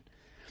mission.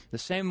 The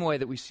same way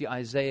that we see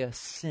Isaiah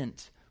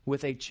sent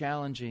with a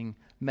challenging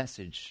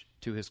message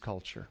to his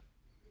culture,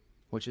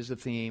 which is the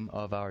theme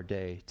of our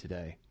day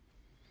today.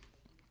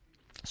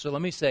 So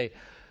let me say,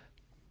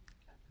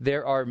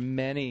 there are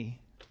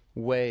many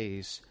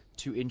ways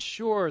to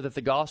ensure that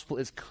the gospel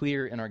is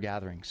clear in our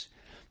gatherings.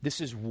 This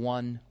is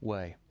one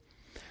way.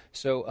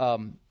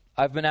 So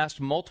I've been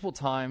asked multiple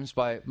times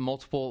by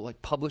multiple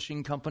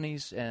publishing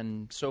companies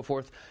and so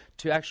forth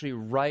to actually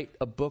write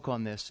a book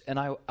on this, and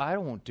I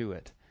won't do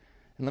it.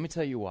 And let me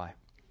tell you why.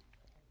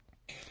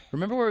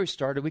 Remember where we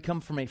started? We come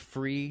from a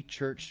free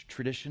church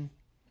tradition.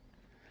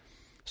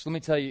 So let me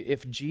tell you,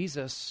 if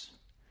Jesus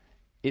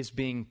is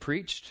being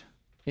preached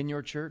in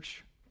your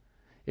church,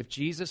 if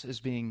Jesus is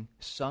being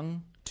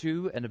sung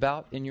to and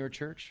about in your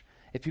church,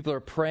 if people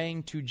are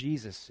praying to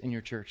Jesus in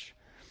your church,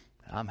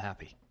 I'm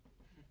happy.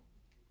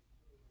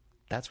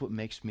 That's what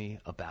makes me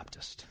a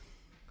Baptist.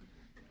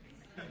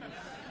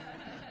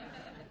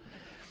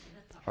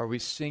 Are we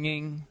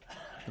singing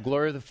the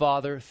glory of the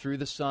Father through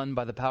the Son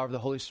by the power of the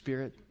Holy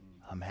Spirit?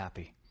 I'm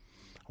happy.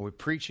 Are we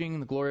preaching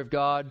the glory of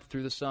God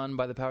through the Son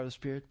by the power of the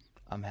Spirit?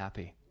 I'm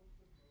happy.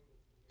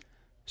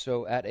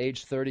 So at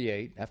age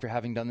 38, after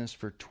having done this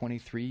for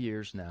 23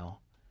 years now,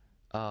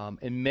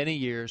 in many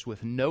years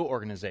with no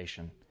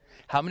organization,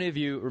 how many of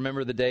you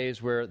remember the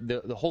days where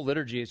the whole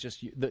liturgy is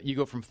just, you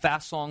go from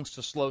fast songs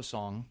to slow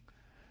song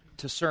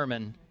to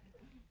sermon,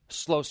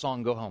 slow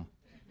song, go home?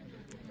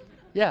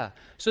 Yeah.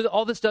 So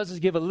all this does is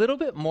give a little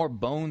bit more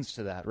bones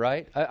to that,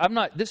 right?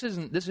 This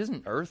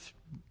isn't earth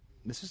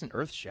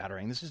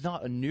shattering. This is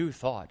not a new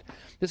thought.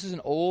 This is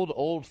an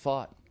old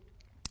thought.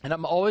 And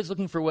I'm always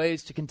looking for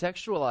ways to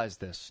contextualize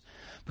this,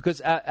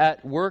 because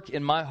at work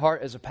in my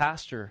heart as a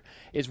pastor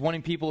is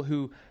wanting people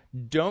who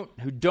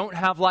don't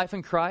have life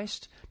in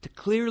Christ to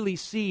clearly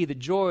see the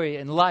joy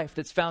and life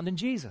that's found in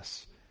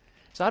Jesus.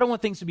 So I don't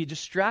want things to be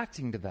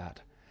distracting to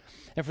that.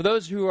 And for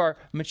those who are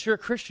mature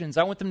Christians,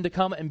 I want them to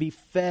come and be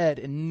fed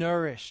and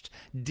nourished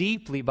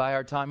deeply by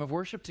our time of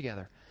worship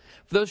together.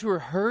 For those who are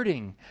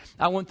hurting,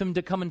 I want them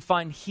to come and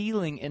find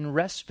healing and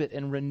respite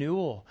and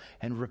renewal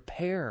and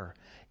repair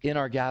in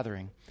our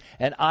gathering.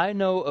 And I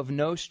know of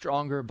no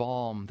stronger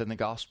balm than the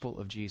gospel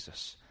of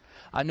Jesus.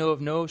 I know of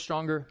no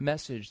stronger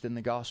message than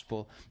the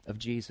gospel of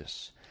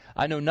Jesus.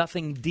 I know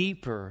nothing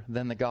deeper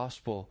than the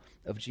gospel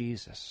of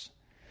Jesus.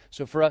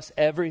 So for us,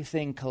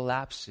 everything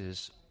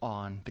collapses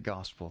on the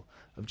gospel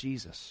of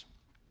Jesus.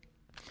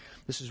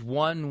 This is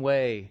one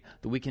way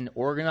that we can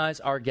organize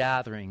our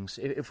gatherings.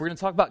 If we're going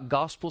to talk about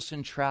gospel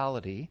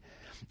centrality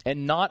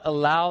and not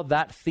allow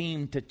that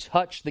theme to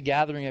touch the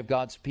gathering of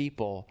God's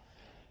people,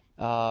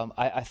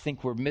 I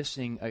think we're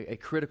missing a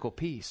critical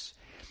piece.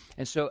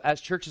 And so as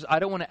churches, I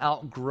don't want to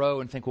outgrow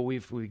and think, well,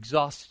 we've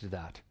exhausted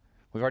that.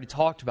 We've already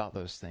talked about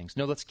those things.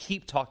 No, let's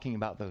keep talking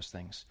about those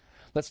things.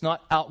 Let's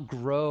not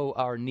outgrow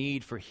our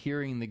need for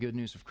hearing the good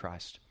news of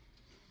Christ.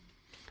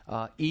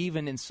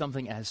 Even in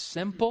something as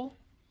simple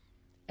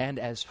and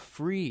as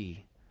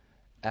free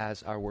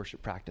as our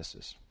worship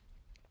practices.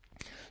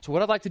 So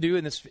what I'd like to do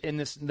in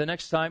the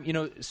next time,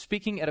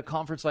 speaking at a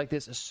conference like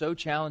this is so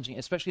challenging,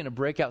 especially in a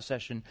breakout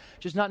session,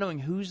 just not knowing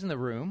who's in the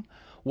room,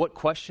 what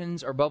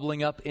questions are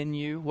bubbling up in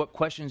you, what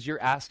questions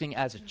you're asking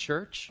as a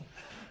church.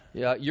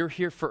 You're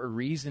here for a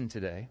reason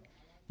today.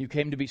 You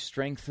came to be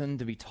strengthened,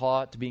 to be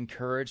taught, to be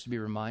encouraged, to be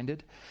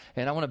reminded.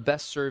 And I want to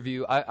best serve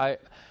you. I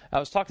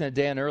was talking to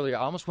Dan earlier.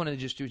 I almost wanted to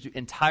just do an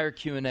entire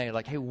Q&A.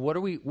 Like, hey, what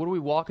are we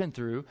walking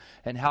through,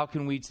 and how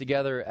can we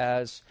together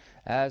as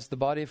the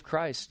body of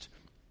Christ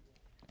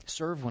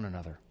serve one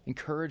another,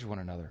 encourage one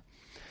another?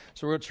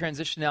 So we're going to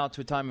transition now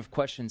to a time of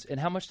questions. And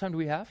how much time do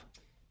we have?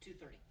 2:30.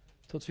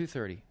 Till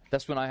 2:30.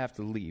 That's when I have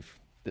to leave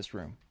this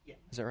room. Yeah.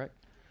 Is that right?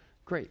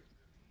 Great.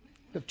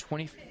 We have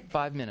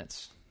 25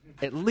 minutes.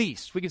 At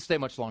least. We can stay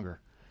much longer.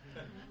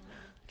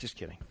 Just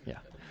kidding. Yeah.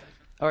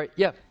 All right.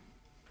 Yeah.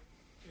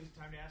 Is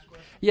time to ask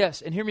questions?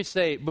 Yes, and hear me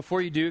say,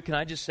 before you do, can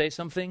I just say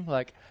something?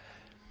 Like,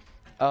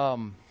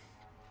 I'm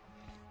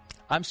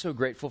so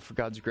grateful for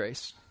God's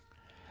grace.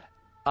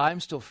 I'm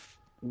still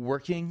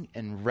working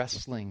and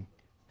wrestling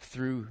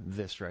through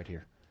this right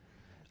here,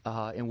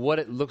 and what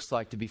it looks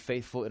like to be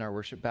faithful in our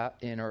worship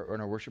in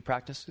our worship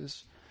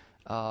practices.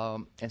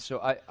 And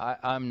so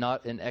I'm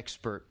not an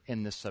expert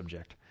in this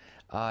subject.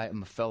 I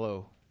am a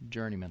fellow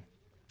journeyman,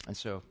 and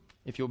so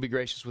if you'll be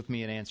gracious with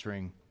me in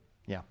answering,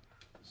 yeah.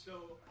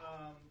 So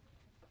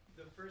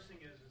the first thing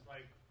is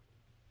like,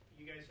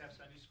 you guys have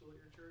Sunday school at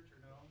your church or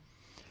no?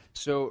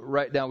 So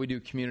right now we do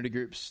community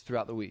groups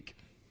throughout the week.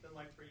 But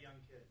like for young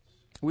kids?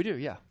 We do,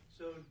 yeah.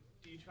 So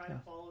do you try to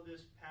follow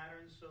this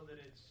pattern so that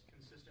it's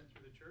consistent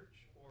through the church,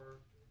 or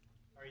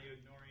are you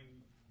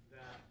ignoring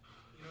that?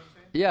 You know what I'm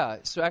saying? Yeah,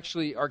 so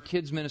actually our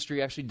kids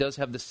ministry actually does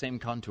have the same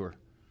contour.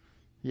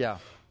 Yeah,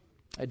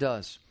 it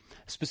does.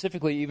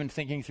 Specifically, even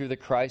thinking through the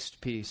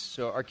Christ piece.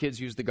 So our kids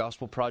use the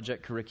Gospel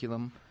Project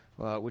curriculum,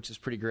 which is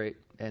pretty great.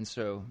 And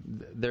so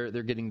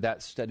they're getting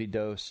that steady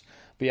dose.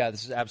 But yeah,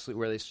 this is absolutely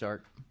where they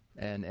start.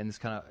 And this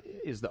kind of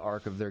is the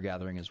arc of their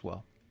gathering as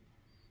well.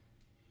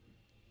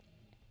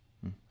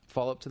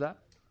 Follow up to that?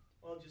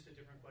 Well, just a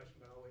different question,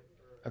 but I'll wait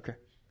for Okay.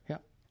 others.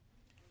 Yeah.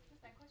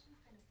 My question's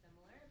kind of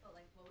similar, but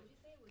like, what would you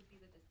say would be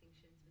the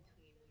distinctions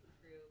between youth group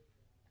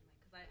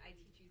and like, because I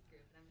teach youth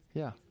group, and I'm just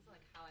Yeah. curious as to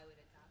like how I would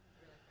adapt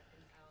or like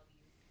reconcile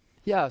these.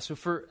 Yeah, so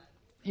for,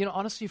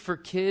 honestly, for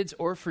kids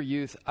or for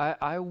youth,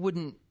 I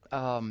wouldn't,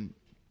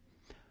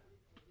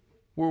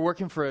 we're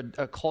working for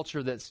a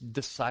culture that's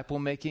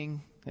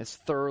disciple-making. It's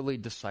thoroughly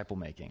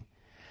disciple-making.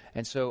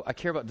 And so I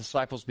care about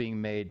disciples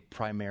being made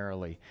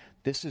primarily.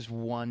 This is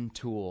one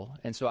tool.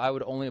 And so I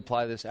would only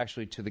apply this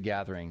actually to the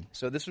gathering.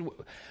 So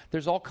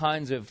there's all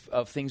kinds of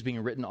things being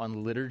written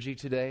on liturgy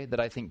today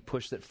that I think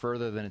push it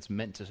further than it's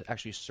meant to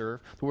actually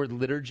serve. The word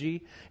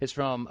liturgy is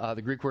from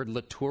the Greek word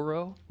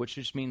liturgo, which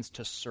just means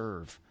to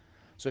serve.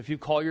 So if you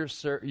call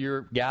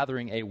your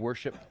gathering a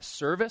worship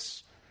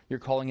service, you're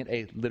calling it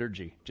a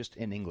liturgy, just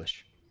in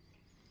English.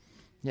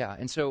 Yeah,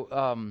 and so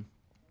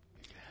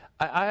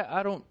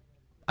I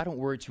don't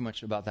worry too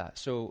much about that.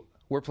 So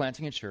we're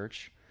planting a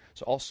church.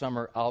 So all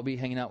summer I'll be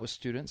hanging out with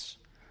students,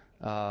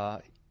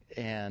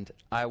 and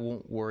I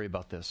won't worry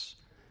about this.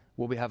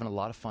 We'll be having a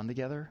lot of fun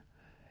together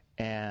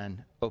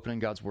and opening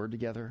God's Word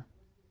together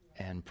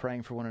and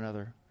praying for one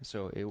another.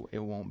 So it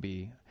won't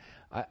be.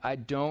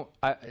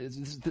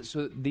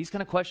 So these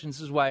kind of questions,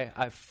 this is why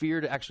I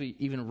fear to actually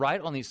even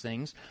write on these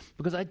things,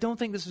 because I don't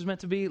think this is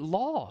meant to be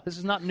law. This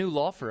is not new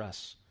law for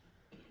us.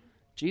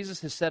 Jesus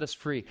has set us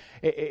free.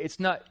 I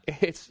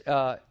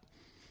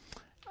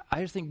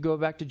just think go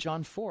back to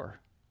John 4.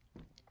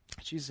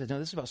 Jesus said, no,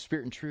 this is about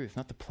spirit and truth,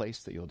 not the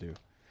place that you'll do.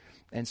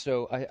 And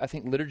so I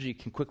think liturgy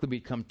can quickly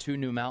become two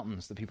new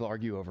mountains that people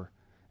argue over.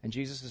 And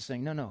Jesus is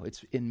saying, no,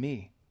 it's in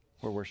me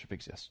where worship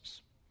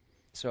exists.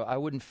 So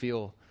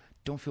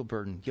don't feel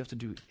burdened. You have to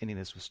do any of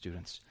this with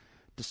students.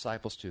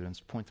 Disciple students,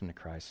 point them to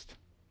Christ.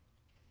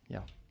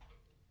 Yeah.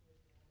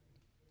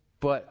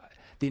 But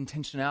the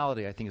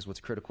intentionality, I think, is what's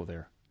critical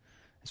there.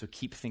 And so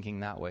keep thinking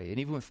that way. And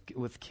even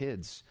with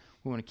kids,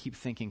 we want to keep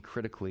thinking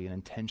critically and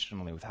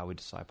intentionally with how we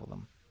disciple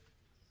them.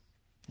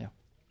 Yeah.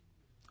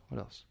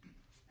 What else?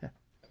 Yeah.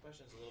 My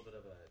question is a little bit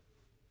of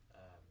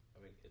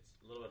it's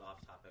a little bit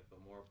off topic, but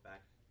more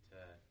back to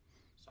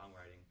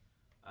songwriting.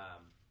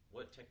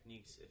 What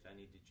techniques, if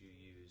any, did you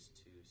use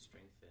to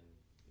strengthen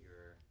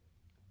your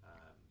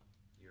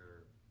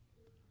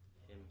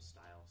hymn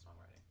style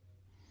songwriting?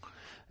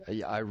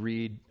 Yeah, I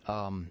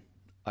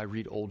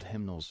read old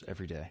hymnals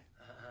every day.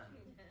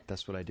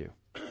 That's what I do.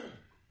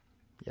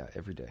 Yeah,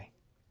 every day.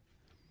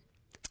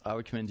 I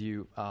would commend to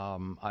you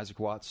Isaac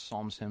Watts'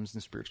 Psalms, Hymns,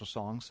 and Spiritual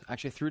Songs.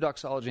 Actually, through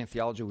Doxology and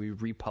Theology, we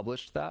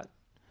republished that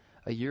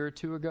a year or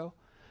two ago.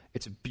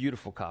 It's a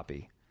beautiful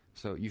copy,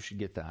 so you should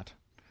get that.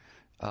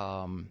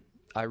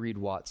 I read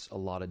Watts a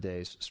lot of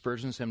days.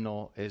 Spurgeon's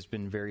hymnal has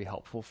been very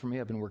helpful for me.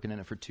 I've been working in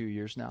it for 2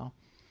 years now,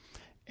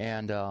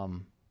 and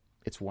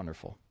it's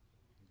wonderful.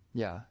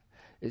 Yeah.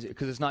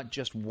 Because it's not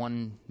just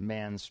one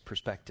man's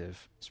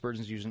perspective.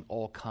 Spurgeon's using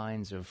all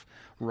kinds of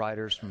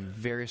writers from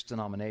various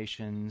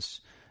denominations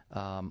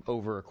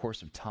over a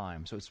course of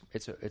time. So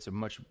it's a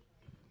much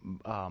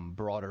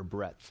broader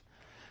breadth.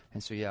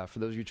 And so, yeah, for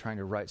those of you trying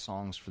to write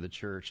songs for the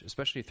church,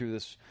 especially through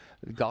this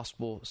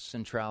gospel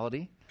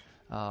centrality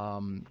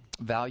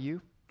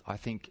value, I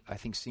think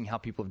seeing how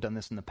people have done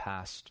this in the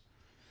past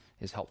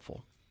is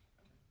helpful.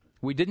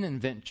 We didn't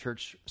invent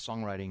church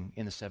songwriting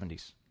in the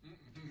 70s.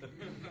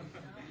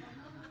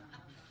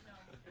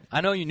 I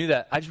know you knew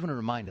that. I just want to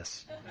remind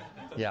us.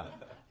 Yeah,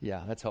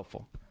 that's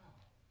helpful.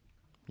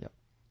 Yep.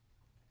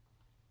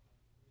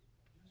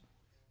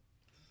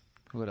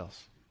 What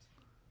else?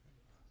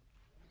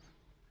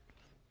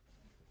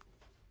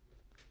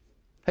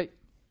 Hey.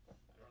 I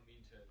don't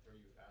mean to throw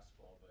you a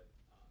fastball, but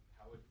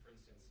how would, for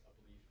instance, a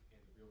belief in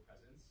the real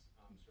presence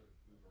sort of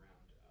move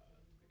around the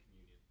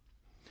communion?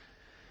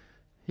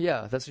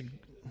 Yeah,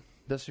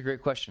 that's a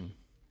great question.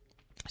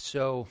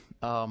 So,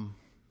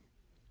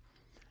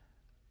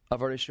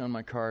 I've already shown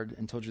my card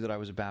and told you that I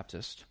was a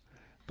Baptist,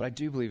 but I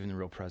do believe in the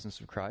real presence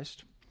of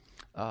Christ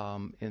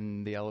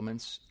in the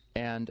elements.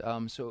 And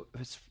so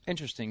it's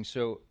interesting.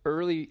 So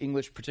early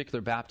English, particular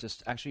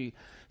Baptists, actually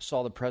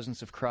saw the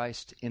presence of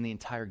Christ in the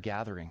entire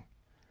gathering.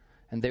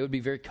 And they would be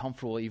very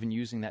comfortable even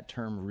using that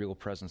term, real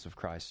presence of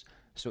Christ.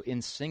 So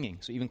in singing,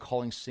 so even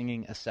calling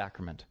singing a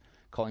sacrament,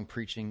 calling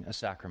preaching a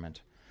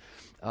sacrament.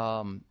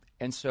 And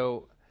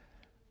so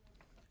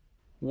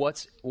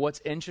what's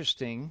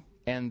interesting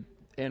and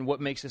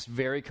what makes this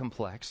very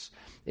complex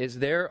is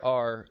there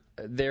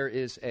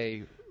is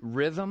a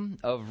rhythm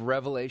of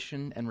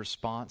revelation and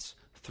response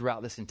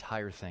throughout this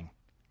entire thing,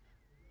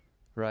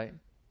 right?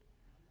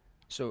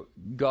 So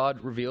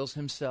God reveals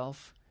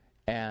himself,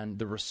 and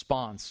the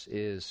response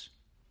is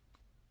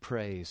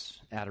praise,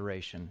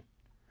 adoration.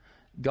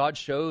 God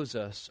shows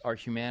us our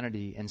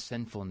humanity and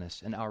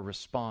sinfulness, and our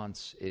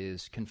response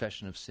is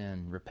confession of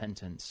sin,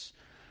 repentance.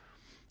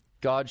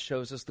 God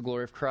shows us the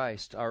glory of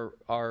Christ.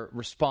 Our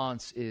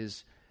response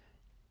is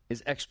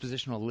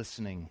expositional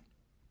listening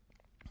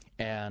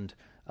and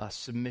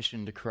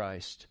submission to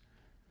Christ.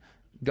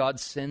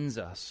 God sends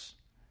us,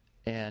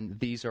 and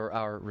these are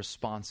our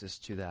responses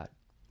to that.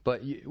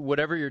 But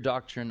whatever your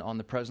doctrine on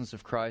the presence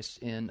of Christ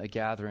in a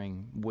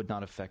gathering would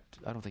not affect,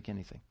 I don't think,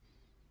 anything.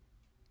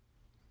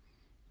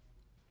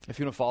 If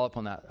you want to follow up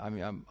on that, I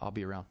mean, I'll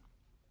be around.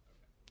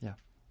 Yeah,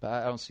 but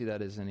I don't see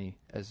that as any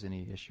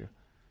issue.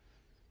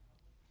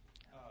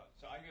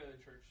 So I go to a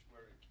church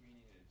where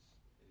communion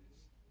is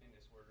in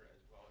this order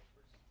as well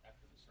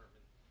after the sermon.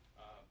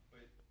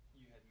 But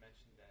you had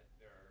mentioned that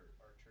there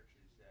are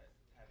churches that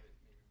have it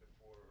maybe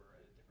before or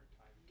at a different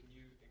time. Can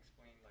you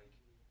explain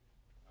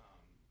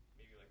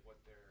maybe what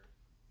their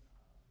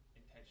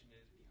intention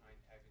is behind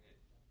having it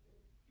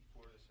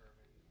before the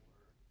sermon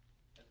or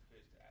as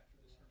opposed to after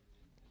the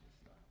sermon in this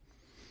style?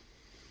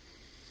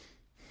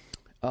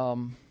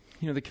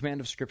 The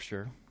command of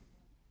Scripture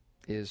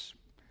is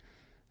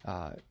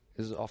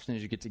as often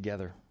as you get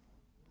together,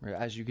 right?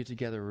 As you get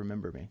together,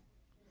 remember me.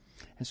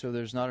 And so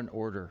there's not an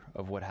order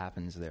of what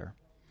happens there.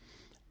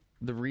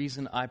 The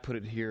reason I put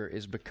it here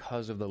is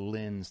because of the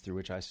lens through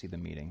which I see the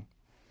meeting.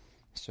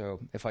 So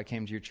if I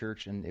came to your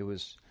church and it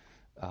was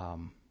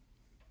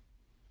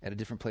at a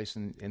different place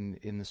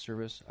in the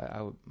service,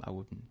 I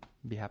wouldn't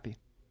be happy.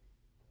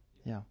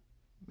 Yeah,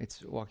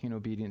 it's walking in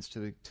obedience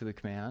to the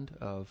command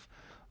of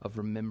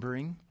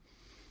remembering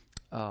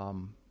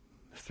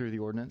through the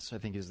ordinance, I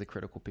think, is the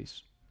critical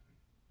piece.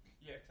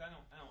 Yeah, because I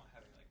don't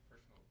have any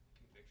personal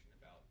conviction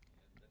about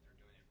that they're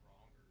doing it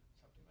wrong or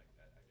something like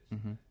that. I just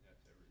Mm-hmm. if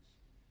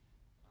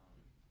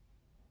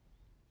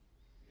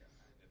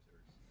there was, if there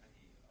was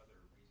any other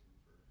reason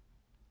for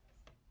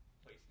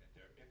placing it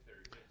there, if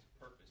there is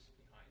purpose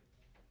behind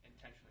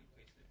intentionally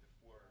placing it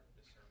before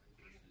the sermon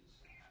versus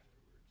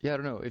afterwards. Yeah,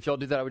 I don't know. If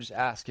y'all do that, I would just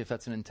ask if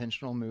that's an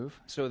intentional move.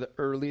 So the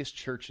earliest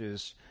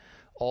churches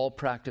all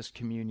practiced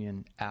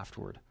communion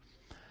afterward.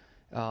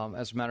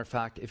 As a matter of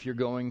fact, if you're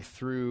going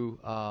through,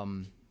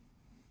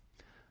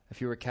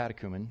 if you were a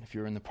catechumen, if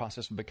you were in the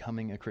process of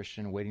becoming a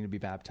Christian, waiting to be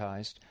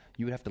baptized,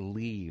 you would have to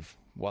leave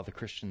while the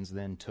Christians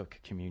then took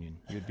communion.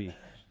 You would be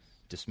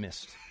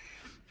dismissed.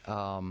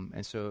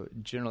 And so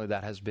generally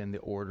that has been the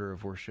order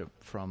of worship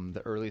from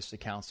the earliest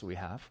accounts that we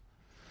have.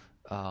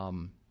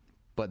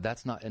 But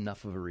that's not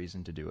enough of a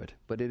reason to do it.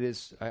 But it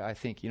is, I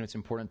think, it's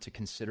important to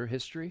consider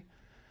history,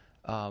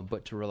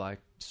 but to rely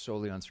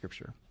solely on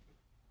Scripture.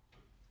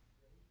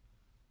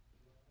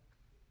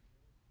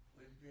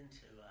 We've been to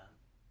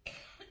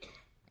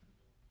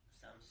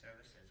some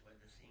services where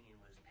the singing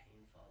was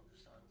painful, the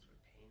songs were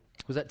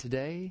painful. Was that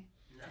today?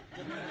 No.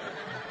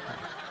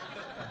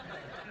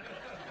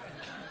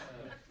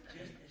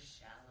 Just the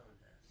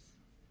shallowness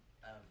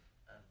of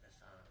the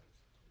songs,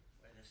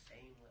 where the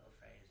same little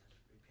phrase is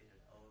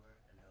repeated over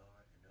and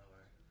over and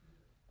over,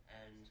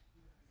 and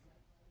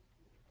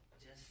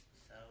just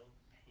so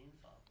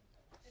painful,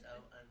 so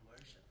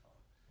unworshipful.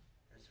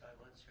 And so I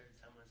once heard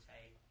someone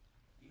say,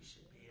 you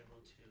should be able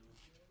to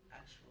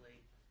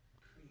actually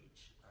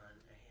preach on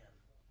a hymn.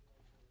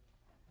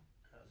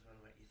 I was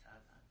wondering what you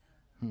thought about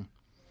that.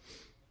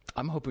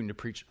 I'm hoping to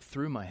preach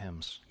through my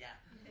hymns. Yeah.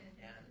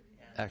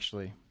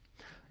 Actually,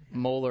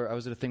 Moeller, I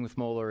was at a thing with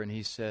Moeller, and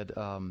he said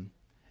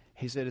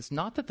it's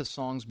not that the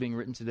songs being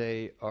written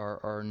today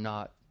are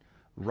not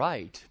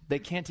right; they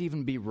can't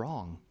even be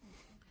wrong.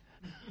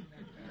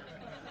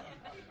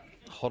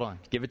 Hold on,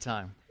 give it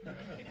time.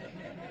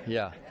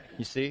 Yeah,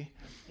 you see,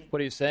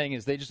 what he was saying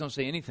is they just don't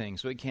say anything,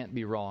 so it can't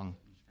be wrong.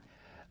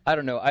 I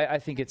don't know. I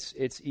think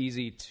it's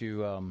easy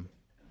to.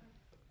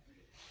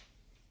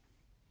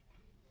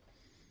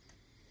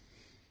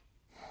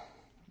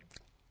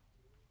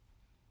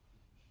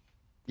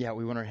 Yeah,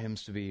 we want our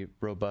hymns to be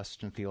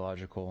robust and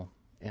theological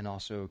and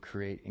also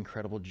create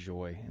incredible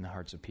joy in the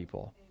hearts of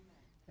people.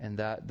 And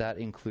that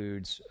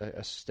includes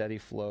a steady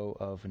flow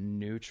of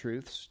new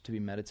truths to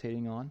be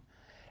meditating on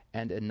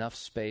and enough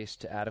space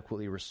to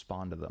adequately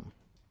respond to them.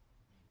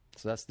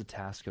 So that's the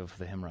task of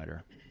the hymn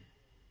writer.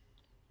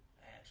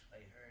 I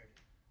actually heard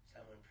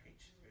someone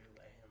preach through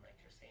a hymn like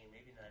you're saying,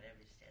 maybe not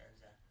every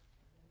stanza,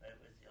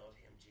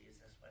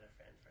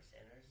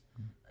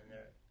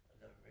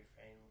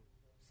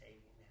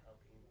 saving,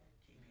 helping,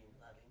 keeping,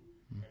 loving,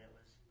 and it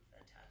was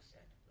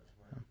fantastic. It was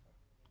wonderful.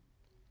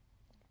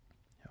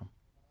 Yeah.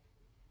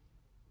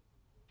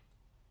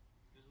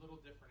 A little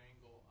different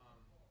angle.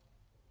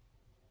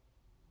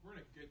 We're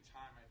in a good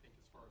time, I think,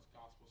 as far as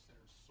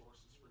gospel-centered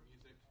sources for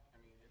music. I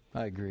mean,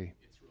 I agree.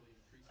 it's really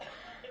increasing.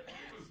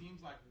 It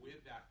seems like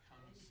with that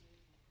comes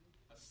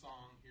a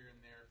song here and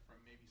there from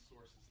maybe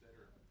sources that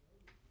are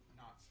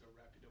not so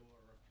reputable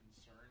or of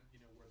concern,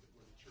 where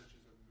the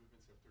churches or the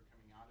movements that they're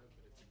coming out of,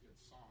 but it's a good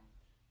song.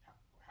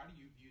 How do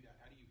you view that?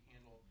 How do you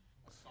handle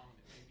a song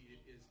that maybe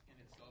it is in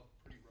itself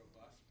pretty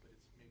robust, but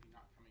it's maybe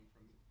not coming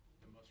from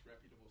the most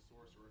reputable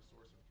source or a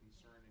source of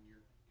concern, and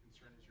your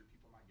concern is your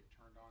people might get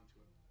turned on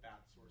to a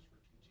bad source for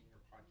teaching or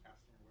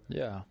podcasting or whatever?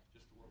 Yeah.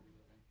 Just the world we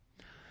live in.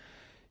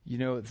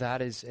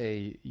 That is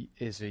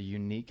a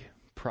unique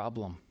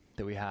problem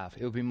that we have.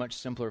 It would be much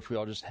simpler if we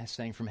all just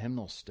sang from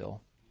hymnals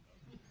still.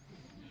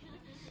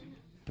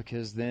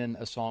 Because then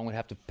a song would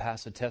have to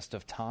pass a test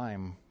of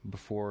time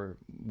before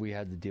we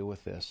had to deal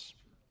with this.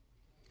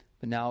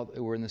 But now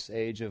we're in this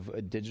age of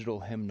a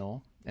digital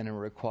hymnal, and it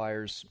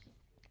requires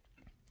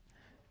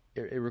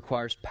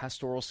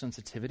pastoral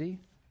sensitivity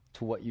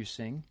to what you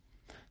sing.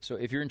 So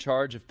if you're in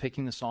charge of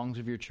picking the songs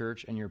of your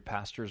church and your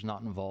pastor is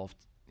not involved,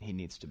 he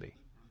needs to be.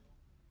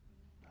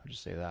 I'll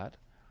just say that.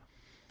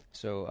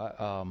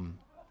 So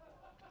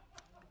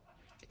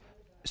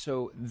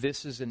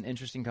this is an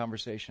interesting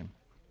conversation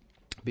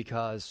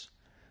because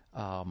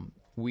I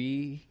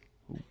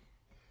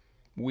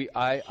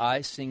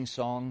sing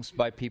songs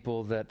by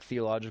people that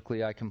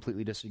theologically I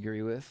completely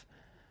disagree with,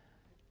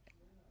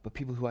 but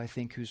people who I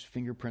think whose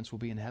fingerprints will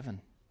be in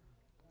heaven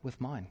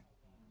with mine.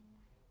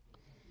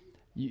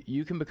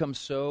 You can become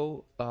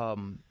so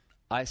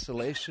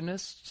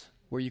isolationist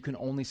where you can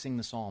only sing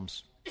the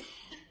Psalms.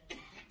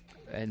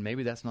 And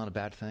maybe that's not a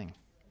bad thing.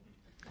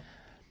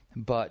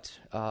 But,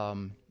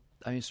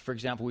 for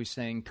example, we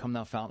sang Come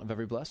Thou Fount of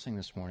Every Blessing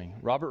this morning.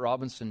 Robert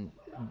Robinson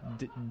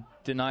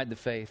denied the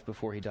faith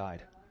before he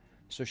died.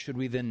 So should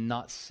we then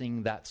not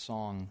sing that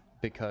song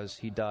because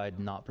he died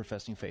not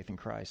professing faith in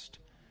Christ?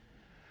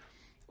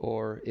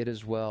 Or It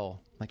Is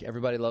Well. Like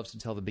everybody loves to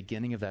tell the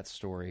beginning of that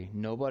story.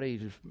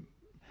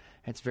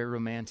 It's very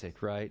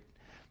romantic, right?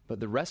 But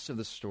the rest of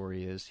the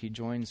story is he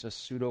joins a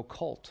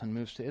pseudo-cult and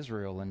moves to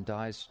Israel and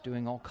dies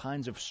doing all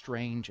kinds of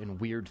strange and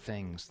weird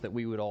things that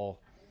would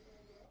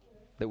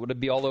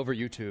be all over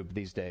YouTube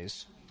these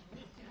days.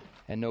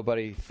 And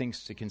nobody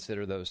thinks to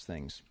consider those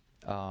things.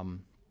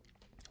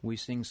 We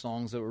sing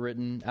songs that were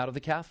written out of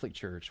the Catholic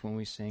Church when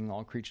we sing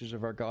All Creatures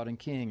of Our God and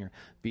King or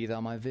Be Thou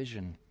My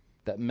Vision.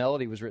 That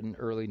melody was written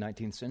early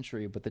 19th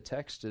century, but the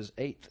text is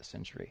 8th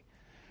century.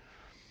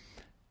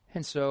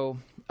 And so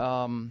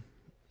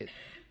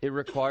it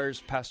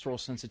requires pastoral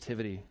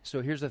sensitivity.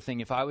 So here's the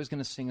thing. If I was going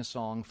to sing a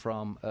song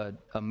from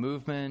a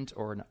movement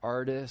or an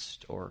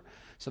artist or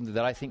something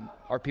that I think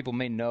our people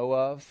may know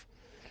of,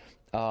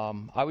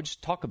 I would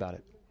just talk about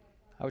it.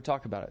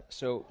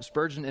 So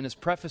Spurgeon, in his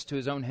preface to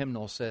his own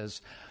hymnal,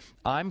 says,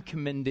 I'm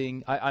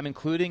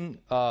including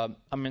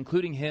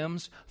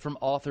hymns from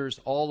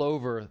authors all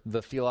over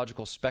the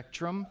theological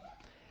spectrum,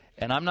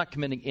 and I'm not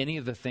commending any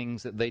of the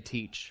things that they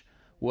teach.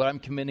 What I'm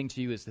commending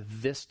to you is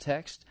this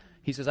text.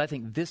 He says, I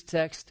think this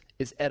text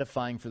is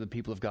edifying for the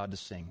people of God to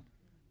sing.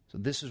 So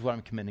this is what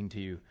I'm commending to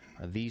you,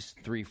 are these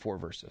 3-4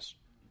 verses.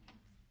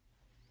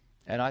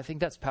 And I think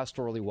that's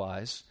pastorally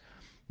wise.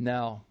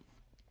 Now,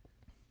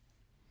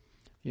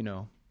 in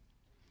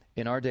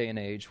our day and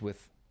age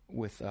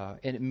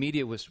and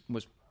media was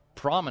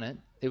prominent.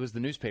 It was the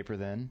newspaper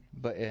then,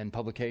 and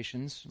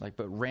publications,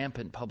 but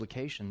rampant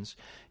publications.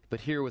 But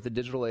here with the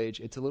digital age,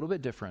 it's a little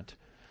bit different.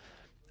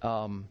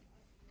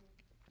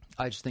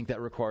 I just think that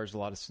requires a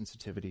lot of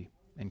sensitivity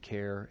and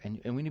care, and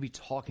we need to be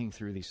talking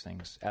through these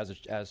things as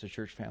a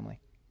church family.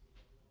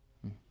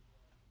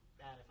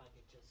 Matt, if I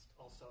could just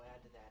also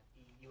add to that,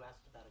 you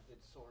asked about a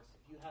good source.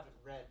 If you haven't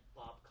read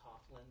Bob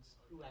Coughlin's,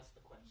 who asked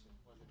the question?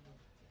 Was it?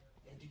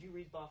 And did you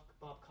read Bob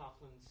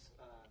Coughlin's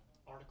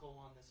article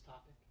on this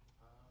topic?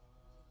 No, I don't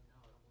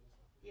believe so.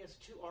 He has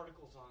 2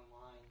 articles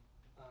online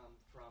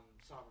from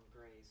Sovereign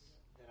Grace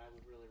that I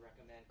would really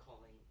recommend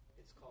calling.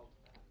 It's called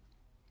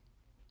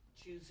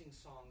Choosing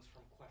Songs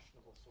from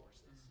Questionable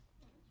Sources.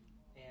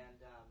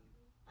 And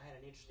I had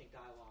an interesting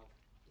dialogue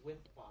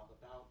with Bob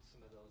about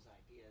some of those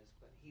ideas,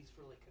 but he's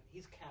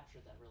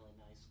captured that really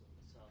nicely.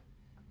 So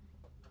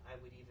I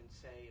would even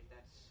say if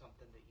that's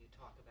something that you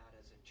talk about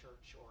as a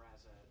church or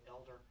as an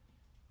elder,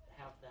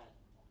 have that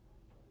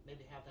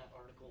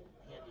article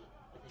handy.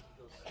 I think he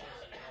goes through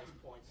some nice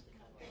points to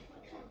kind of.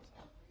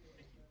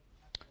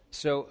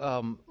 So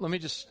let me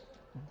just,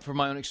 from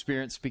my own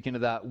experience, speaking to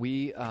that,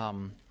 we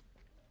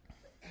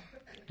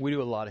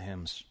do a lot of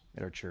hymns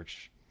at our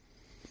church.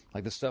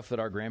 Like the stuff that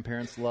our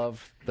grandparents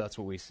love, that's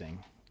what we sing.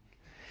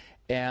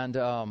 And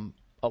a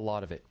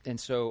lot of it. And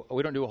so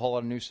we don't do a whole lot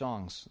of new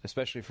songs,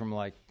 especially from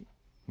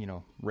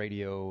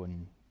radio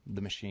and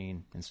the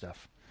machine and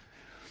stuff.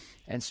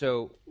 And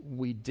so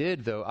we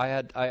did, though.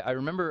 I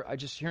remember I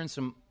just hearing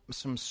some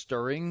some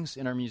stirrings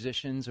in our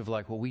musicians of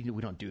like, well, we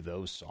don't do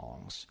those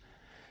songs.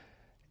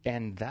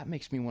 And that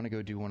makes me want to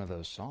go do one of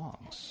those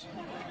songs.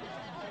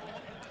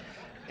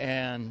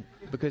 And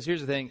because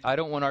here's the thing, I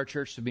don't want our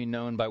church to be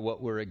known by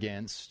what we're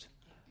against.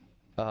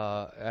 And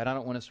I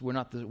don't want us. I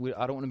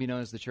don't want to be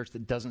known as the church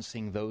that doesn't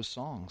sing those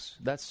songs.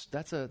 That's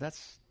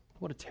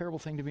what a terrible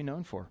thing to be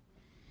known for.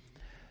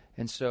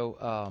 And so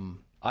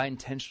I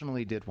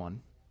intentionally did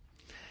one.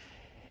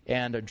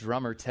 And a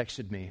drummer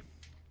texted me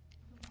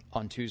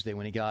on Tuesday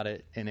when he got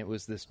it, and it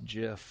was this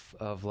GIF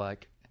of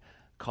like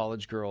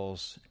college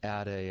girls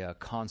at a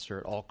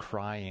concert all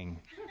crying.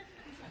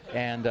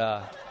 And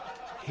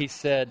he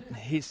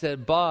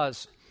said,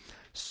 Boz,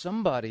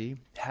 somebody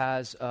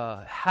has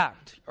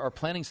hacked our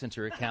Planning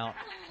Center account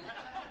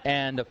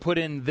and put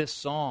in this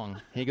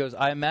song. He goes,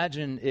 I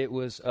imagine it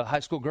was a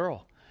high school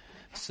girl.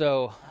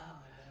 So,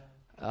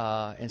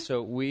 and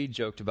so we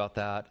joked about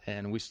that,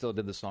 and we still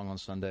did the song on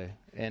Sunday,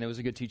 and it was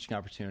a good teaching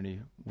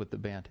opportunity with the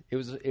band. It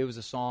was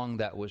a song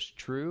that was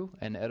true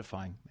and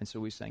edifying, and so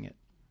we sang it.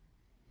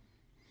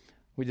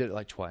 We did it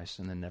like twice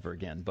and then never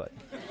again, but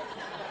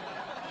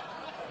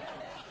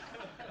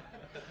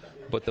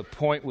the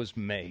point was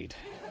made.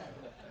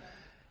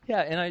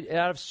 Yeah, and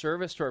out of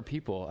service to our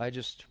people, we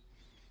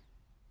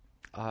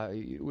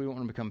don't want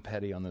to become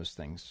petty on those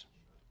things,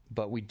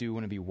 but we do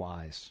want to be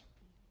wise.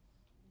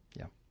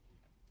 Yeah.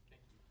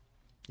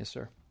 Yes,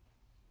 sir.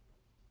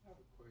 I have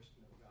a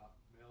question about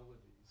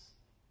melodies.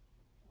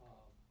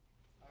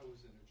 I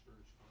was in a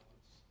church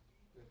once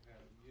that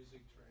had a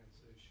music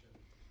transition,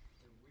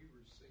 and we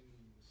were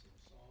singing some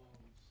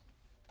songs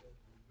that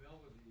the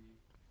melody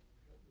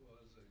was a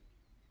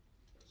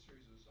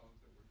series of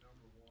songs that were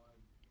number one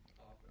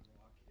pop and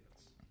rock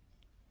hits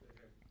that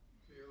had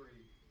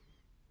very,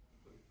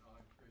 put it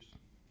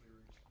non-Christian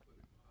lyrics, to put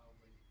it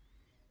mildly.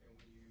 And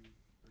when you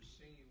were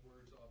singing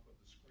words off of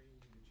the screen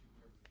that you've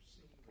never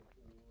seen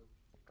before,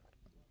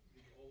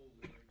 the old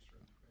lyrics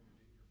are imprinted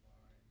in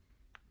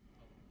your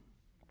mind.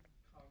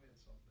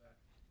 Comments on that,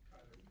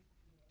 kind of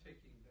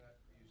taking that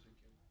music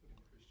and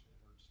putting Christian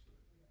words to it.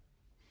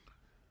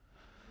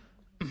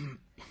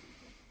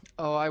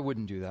 Oh, I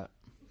wouldn't do that.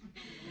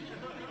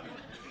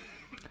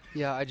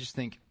 Yeah, I just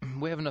think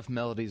we have enough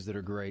melodies that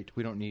are great.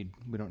 We don't need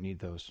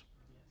those.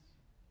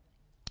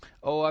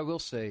 Oh, I will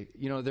say,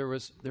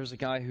 there's a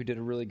guy who did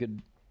a really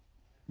good,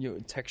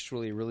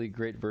 textually a really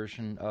great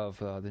version of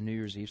the New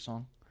Year's Eve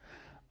song,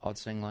 Odd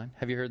Sing Line.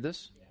 Have you heard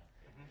this?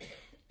 Yeah.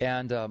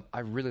 And I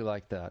really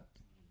like that.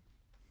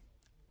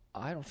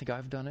 I don't think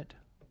I've done it,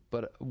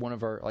 but one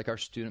of our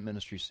student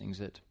ministry sings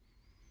it.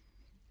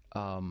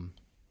 I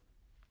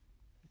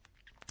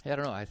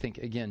don't know. I think,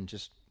 again,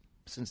 just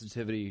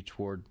sensitivity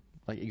toward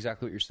like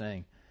exactly what you're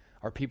saying.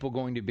 Are people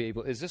going to be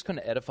able, is this going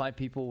to edify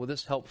people? Will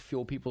this help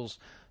fuel people's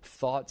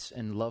thoughts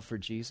and love for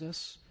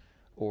Jesus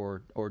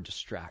or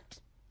distract?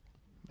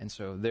 And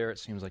so there it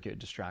seems like it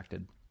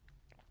distracted.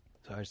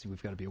 So I just think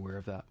we've got to be aware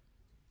of that.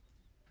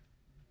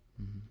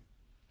 Mm-hmm.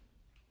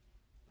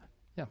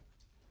 Yeah.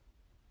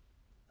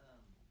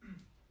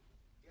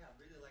 Yeah, I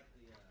really like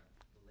the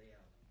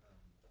layout and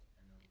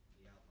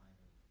the outline of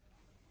this,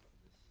 how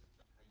you could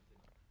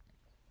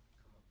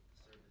come up with the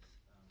service.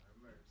 I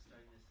remember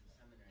starting this in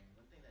seminary, and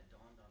one thing that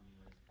dawned on me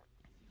was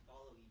if you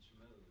follow each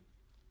mode,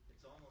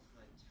 it's almost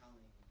like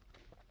telling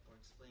or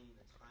explaining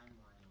the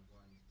timeline of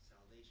one's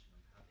salvation,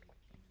 of how they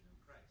came to know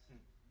Christ.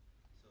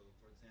 So,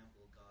 for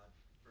example, God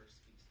first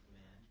speaks to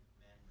man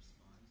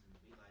responds and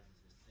realizes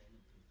his sin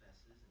and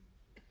confesses, and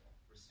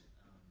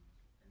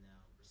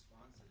now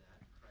responds to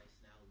that. Christ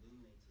now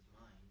illuminates his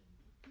mind,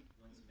 and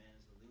once man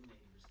is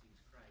illuminated and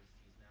receives Christ,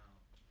 he's now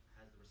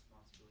has the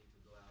responsibility to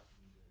go out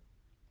and to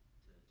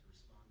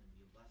respond and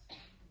be a blessing.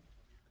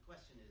 The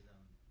question is,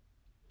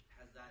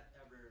 has that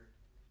ever,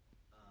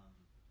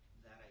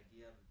 that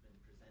idea been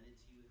presented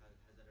to you? Has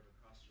that ever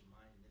crossed your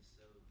mind? And if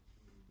so,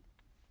 can you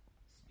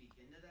speak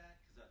into that?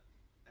 Because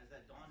as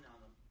that dawned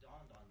on me,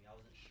 I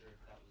wasn't sure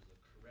if that was a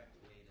correct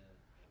way to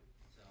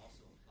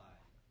also apply.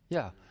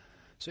 Yeah.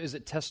 So is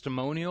it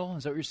testimonial?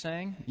 Is that what you're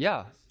saying?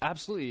 Yeah,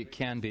 absolutely it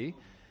can be.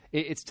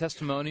 It's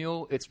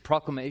testimonial, it's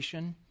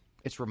proclamation,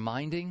 it's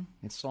reminding,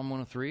 it's Psalm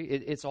 103.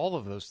 It's all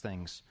of those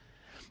things.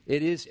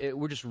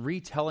 We're just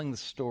retelling the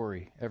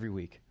story every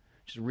week.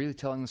 Just really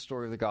telling the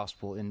story of the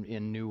gospel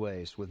in new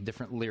ways with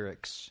different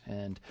lyrics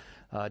and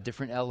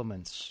different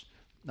elements,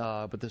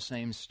 but the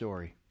same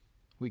story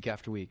week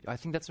after week. I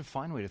think that's a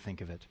fine way to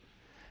think of it.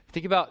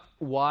 Think about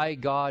why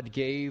God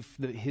gave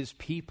his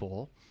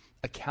people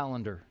a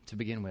calendar to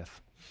begin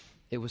with.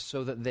 It was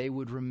so that they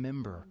would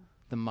remember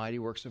the mighty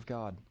works of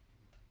God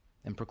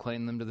and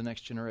proclaim them to the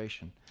next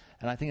generation.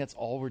 And I think that's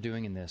all we're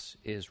doing in this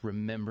is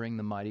remembering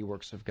the mighty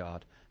works of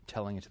God,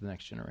 telling it to the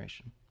next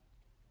generation.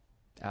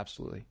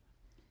 Absolutely.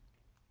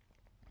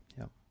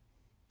 Yep.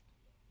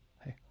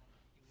 Hey.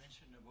 You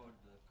mentioned about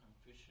the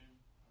confession.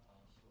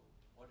 So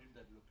what did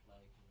that look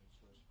like in your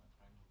church, my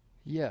friend?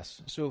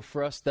 Yes. So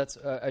for us,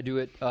 I do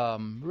it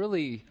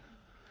really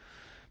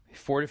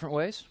 4 different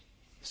ways.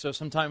 So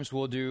sometimes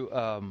we'll do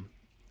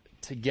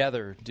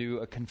together do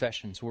a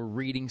confession. So we're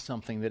reading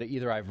something that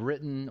either I've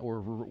written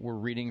or we're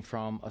reading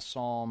from a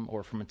psalm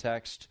or from a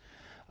text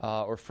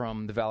or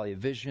from the Valley of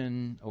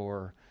Vision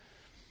or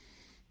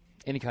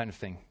any kind of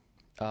thing.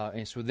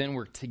 And so then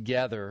we're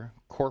together,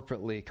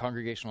 corporately,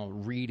 congregational,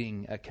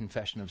 reading a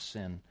confession of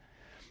sin.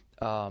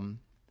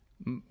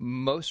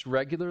 Most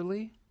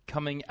regularly,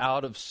 coming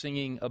out of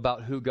singing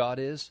about who God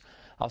is,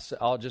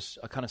 I'll just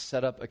kind of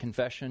set up a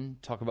confession,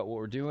 talk about what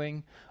we're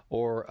doing,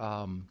 or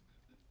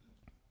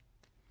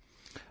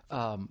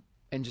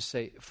and just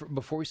say,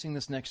 before we sing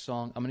this next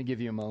song, I'm going to give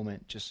you a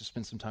moment just to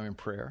spend some time in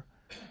prayer,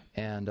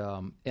 and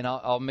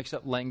I'll mix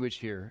up language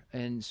here,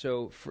 and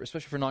so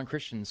especially for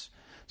non-Christians.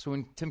 So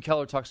when Tim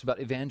Keller talks about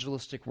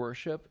evangelistic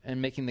worship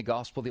and making the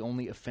gospel the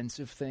only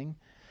offensive thing,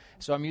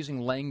 so I'm using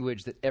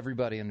language that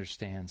everybody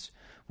understands.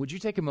 Would you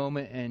take a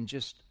moment and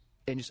just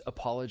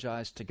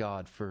apologize to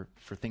God for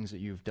things that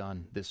you've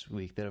done this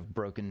week that have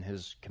broken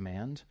His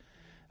command,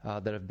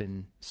 that have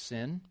been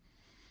sin?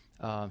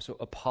 So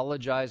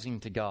apologizing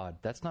to God,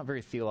 that's not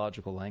very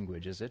theological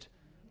language, is it?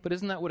 But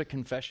isn't that what a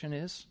confession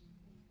is?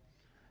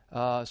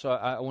 So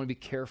I want to be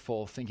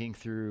careful thinking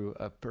through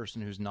a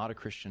person who's not a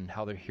Christian,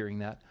 how they're hearing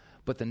that.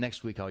 But the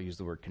next week I'll use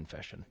the word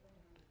confession.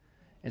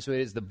 And so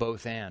it is the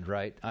both and,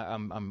 right? I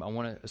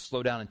want to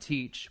slow down and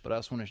teach, but I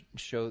also want to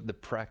show the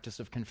practice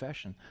of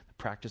confession, the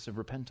practice of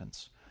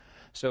repentance.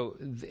 So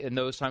in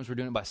those times we're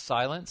doing it by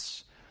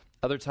silence.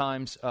 Other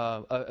times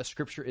a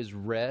scripture is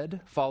read,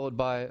 followed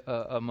by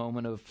a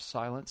moment of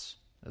silence.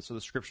 So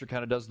the scripture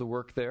kind of does the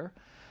work there.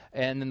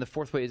 And then the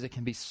fourth way is it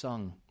can be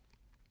sung.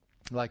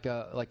 So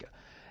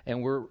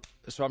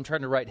I'm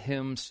trying to write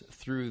hymns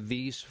through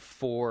these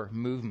four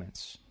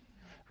movements.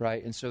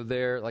 Right, and so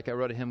I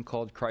wrote a hymn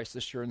called Christ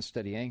the Sure and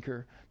Steady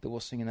Anchor that we'll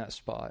sing in that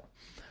spot.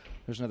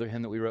 There's another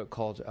hymn that we wrote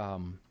called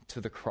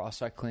To the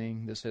Cross I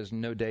Cling that says,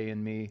 no day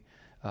in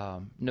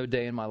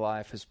my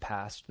life has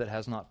passed that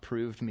has not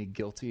proved me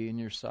guilty in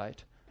your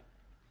sight.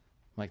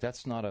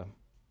 That's not a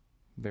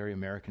very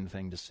American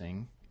thing to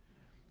sing.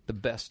 The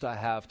best I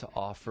have to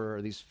offer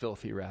are these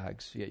filthy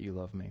rags, yet you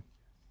love me.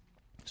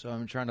 So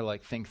I'm trying to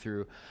think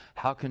through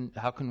how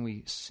can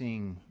we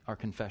sing our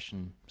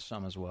confession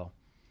some as well.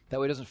 That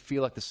way it doesn't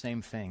feel like the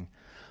same thing.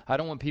 I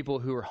don't want people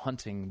who are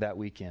hunting that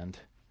weekend.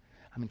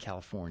 I'm in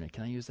California.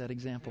 Can I use that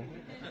example?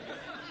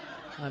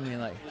 I mean,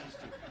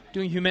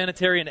 doing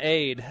humanitarian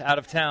aid out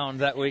of town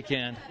that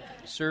weekend,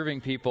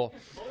 serving people.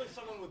 Only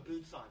someone with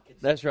boots on.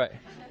 That's right.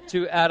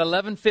 To at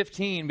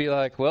 11:15 be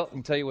like, well, I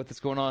can tell you what's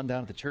going on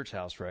down at the church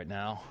house right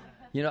now.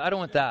 I don't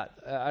want that.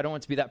 I don't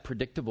want it to be that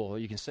predictable.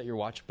 You can set your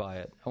watch by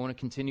it. I want to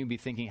continue to be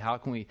thinking, how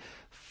can we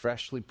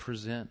freshly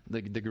present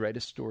the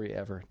greatest story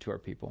ever to our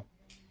people?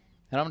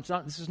 And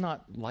this is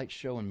not light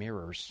show and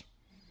mirrors.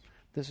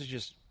 This is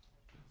just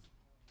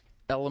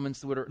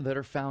elements that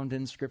are found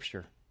in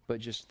Scripture. But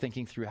just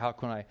thinking through how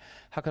can I,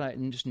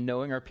 and just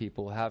knowing our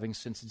people, having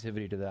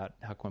sensitivity to that,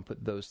 how can I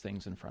put those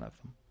things in front of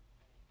them?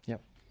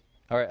 Yep.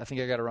 All right, I think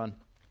I got to run.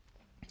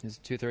 Is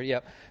it 2:30?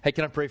 Yep. Hey,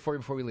 can I pray for you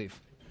before we leave?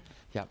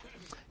 Yep.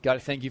 God, I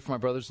thank you for my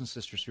brothers and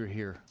sisters who are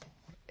here.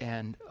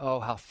 And, oh,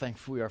 how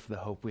thankful we are for the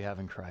hope we have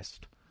in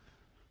Christ.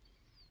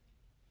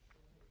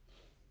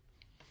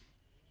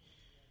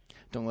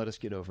 Don't let us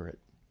get over it.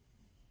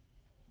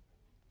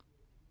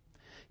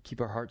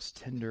 Keep our hearts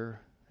tender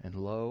and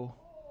low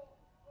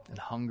and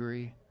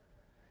hungry.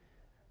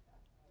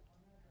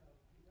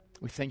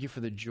 We thank you for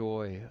the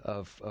joy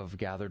of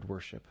gathered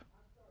worship.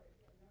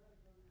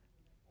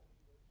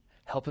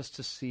 Help us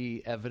to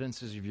see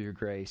evidences of your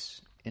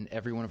grace in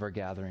every one of our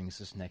gatherings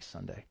this next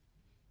Sunday.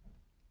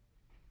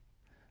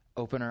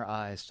 Open our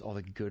eyes to all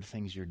the good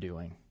things you're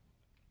doing.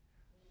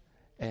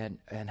 And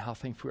how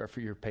thankful we are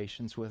for your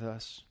patience with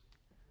us.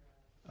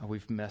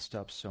 We've messed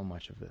up so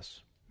much of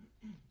this.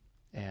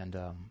 And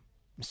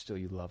still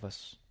you love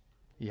us.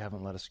 You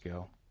haven't let us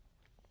go.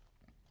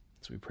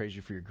 So we praise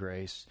you for your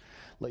grace.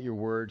 Let your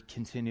word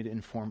continue to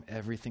inform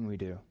everything we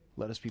do.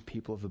 Let us be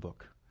people of the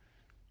book.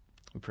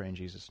 We pray in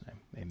Jesus' name.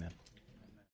 Amen.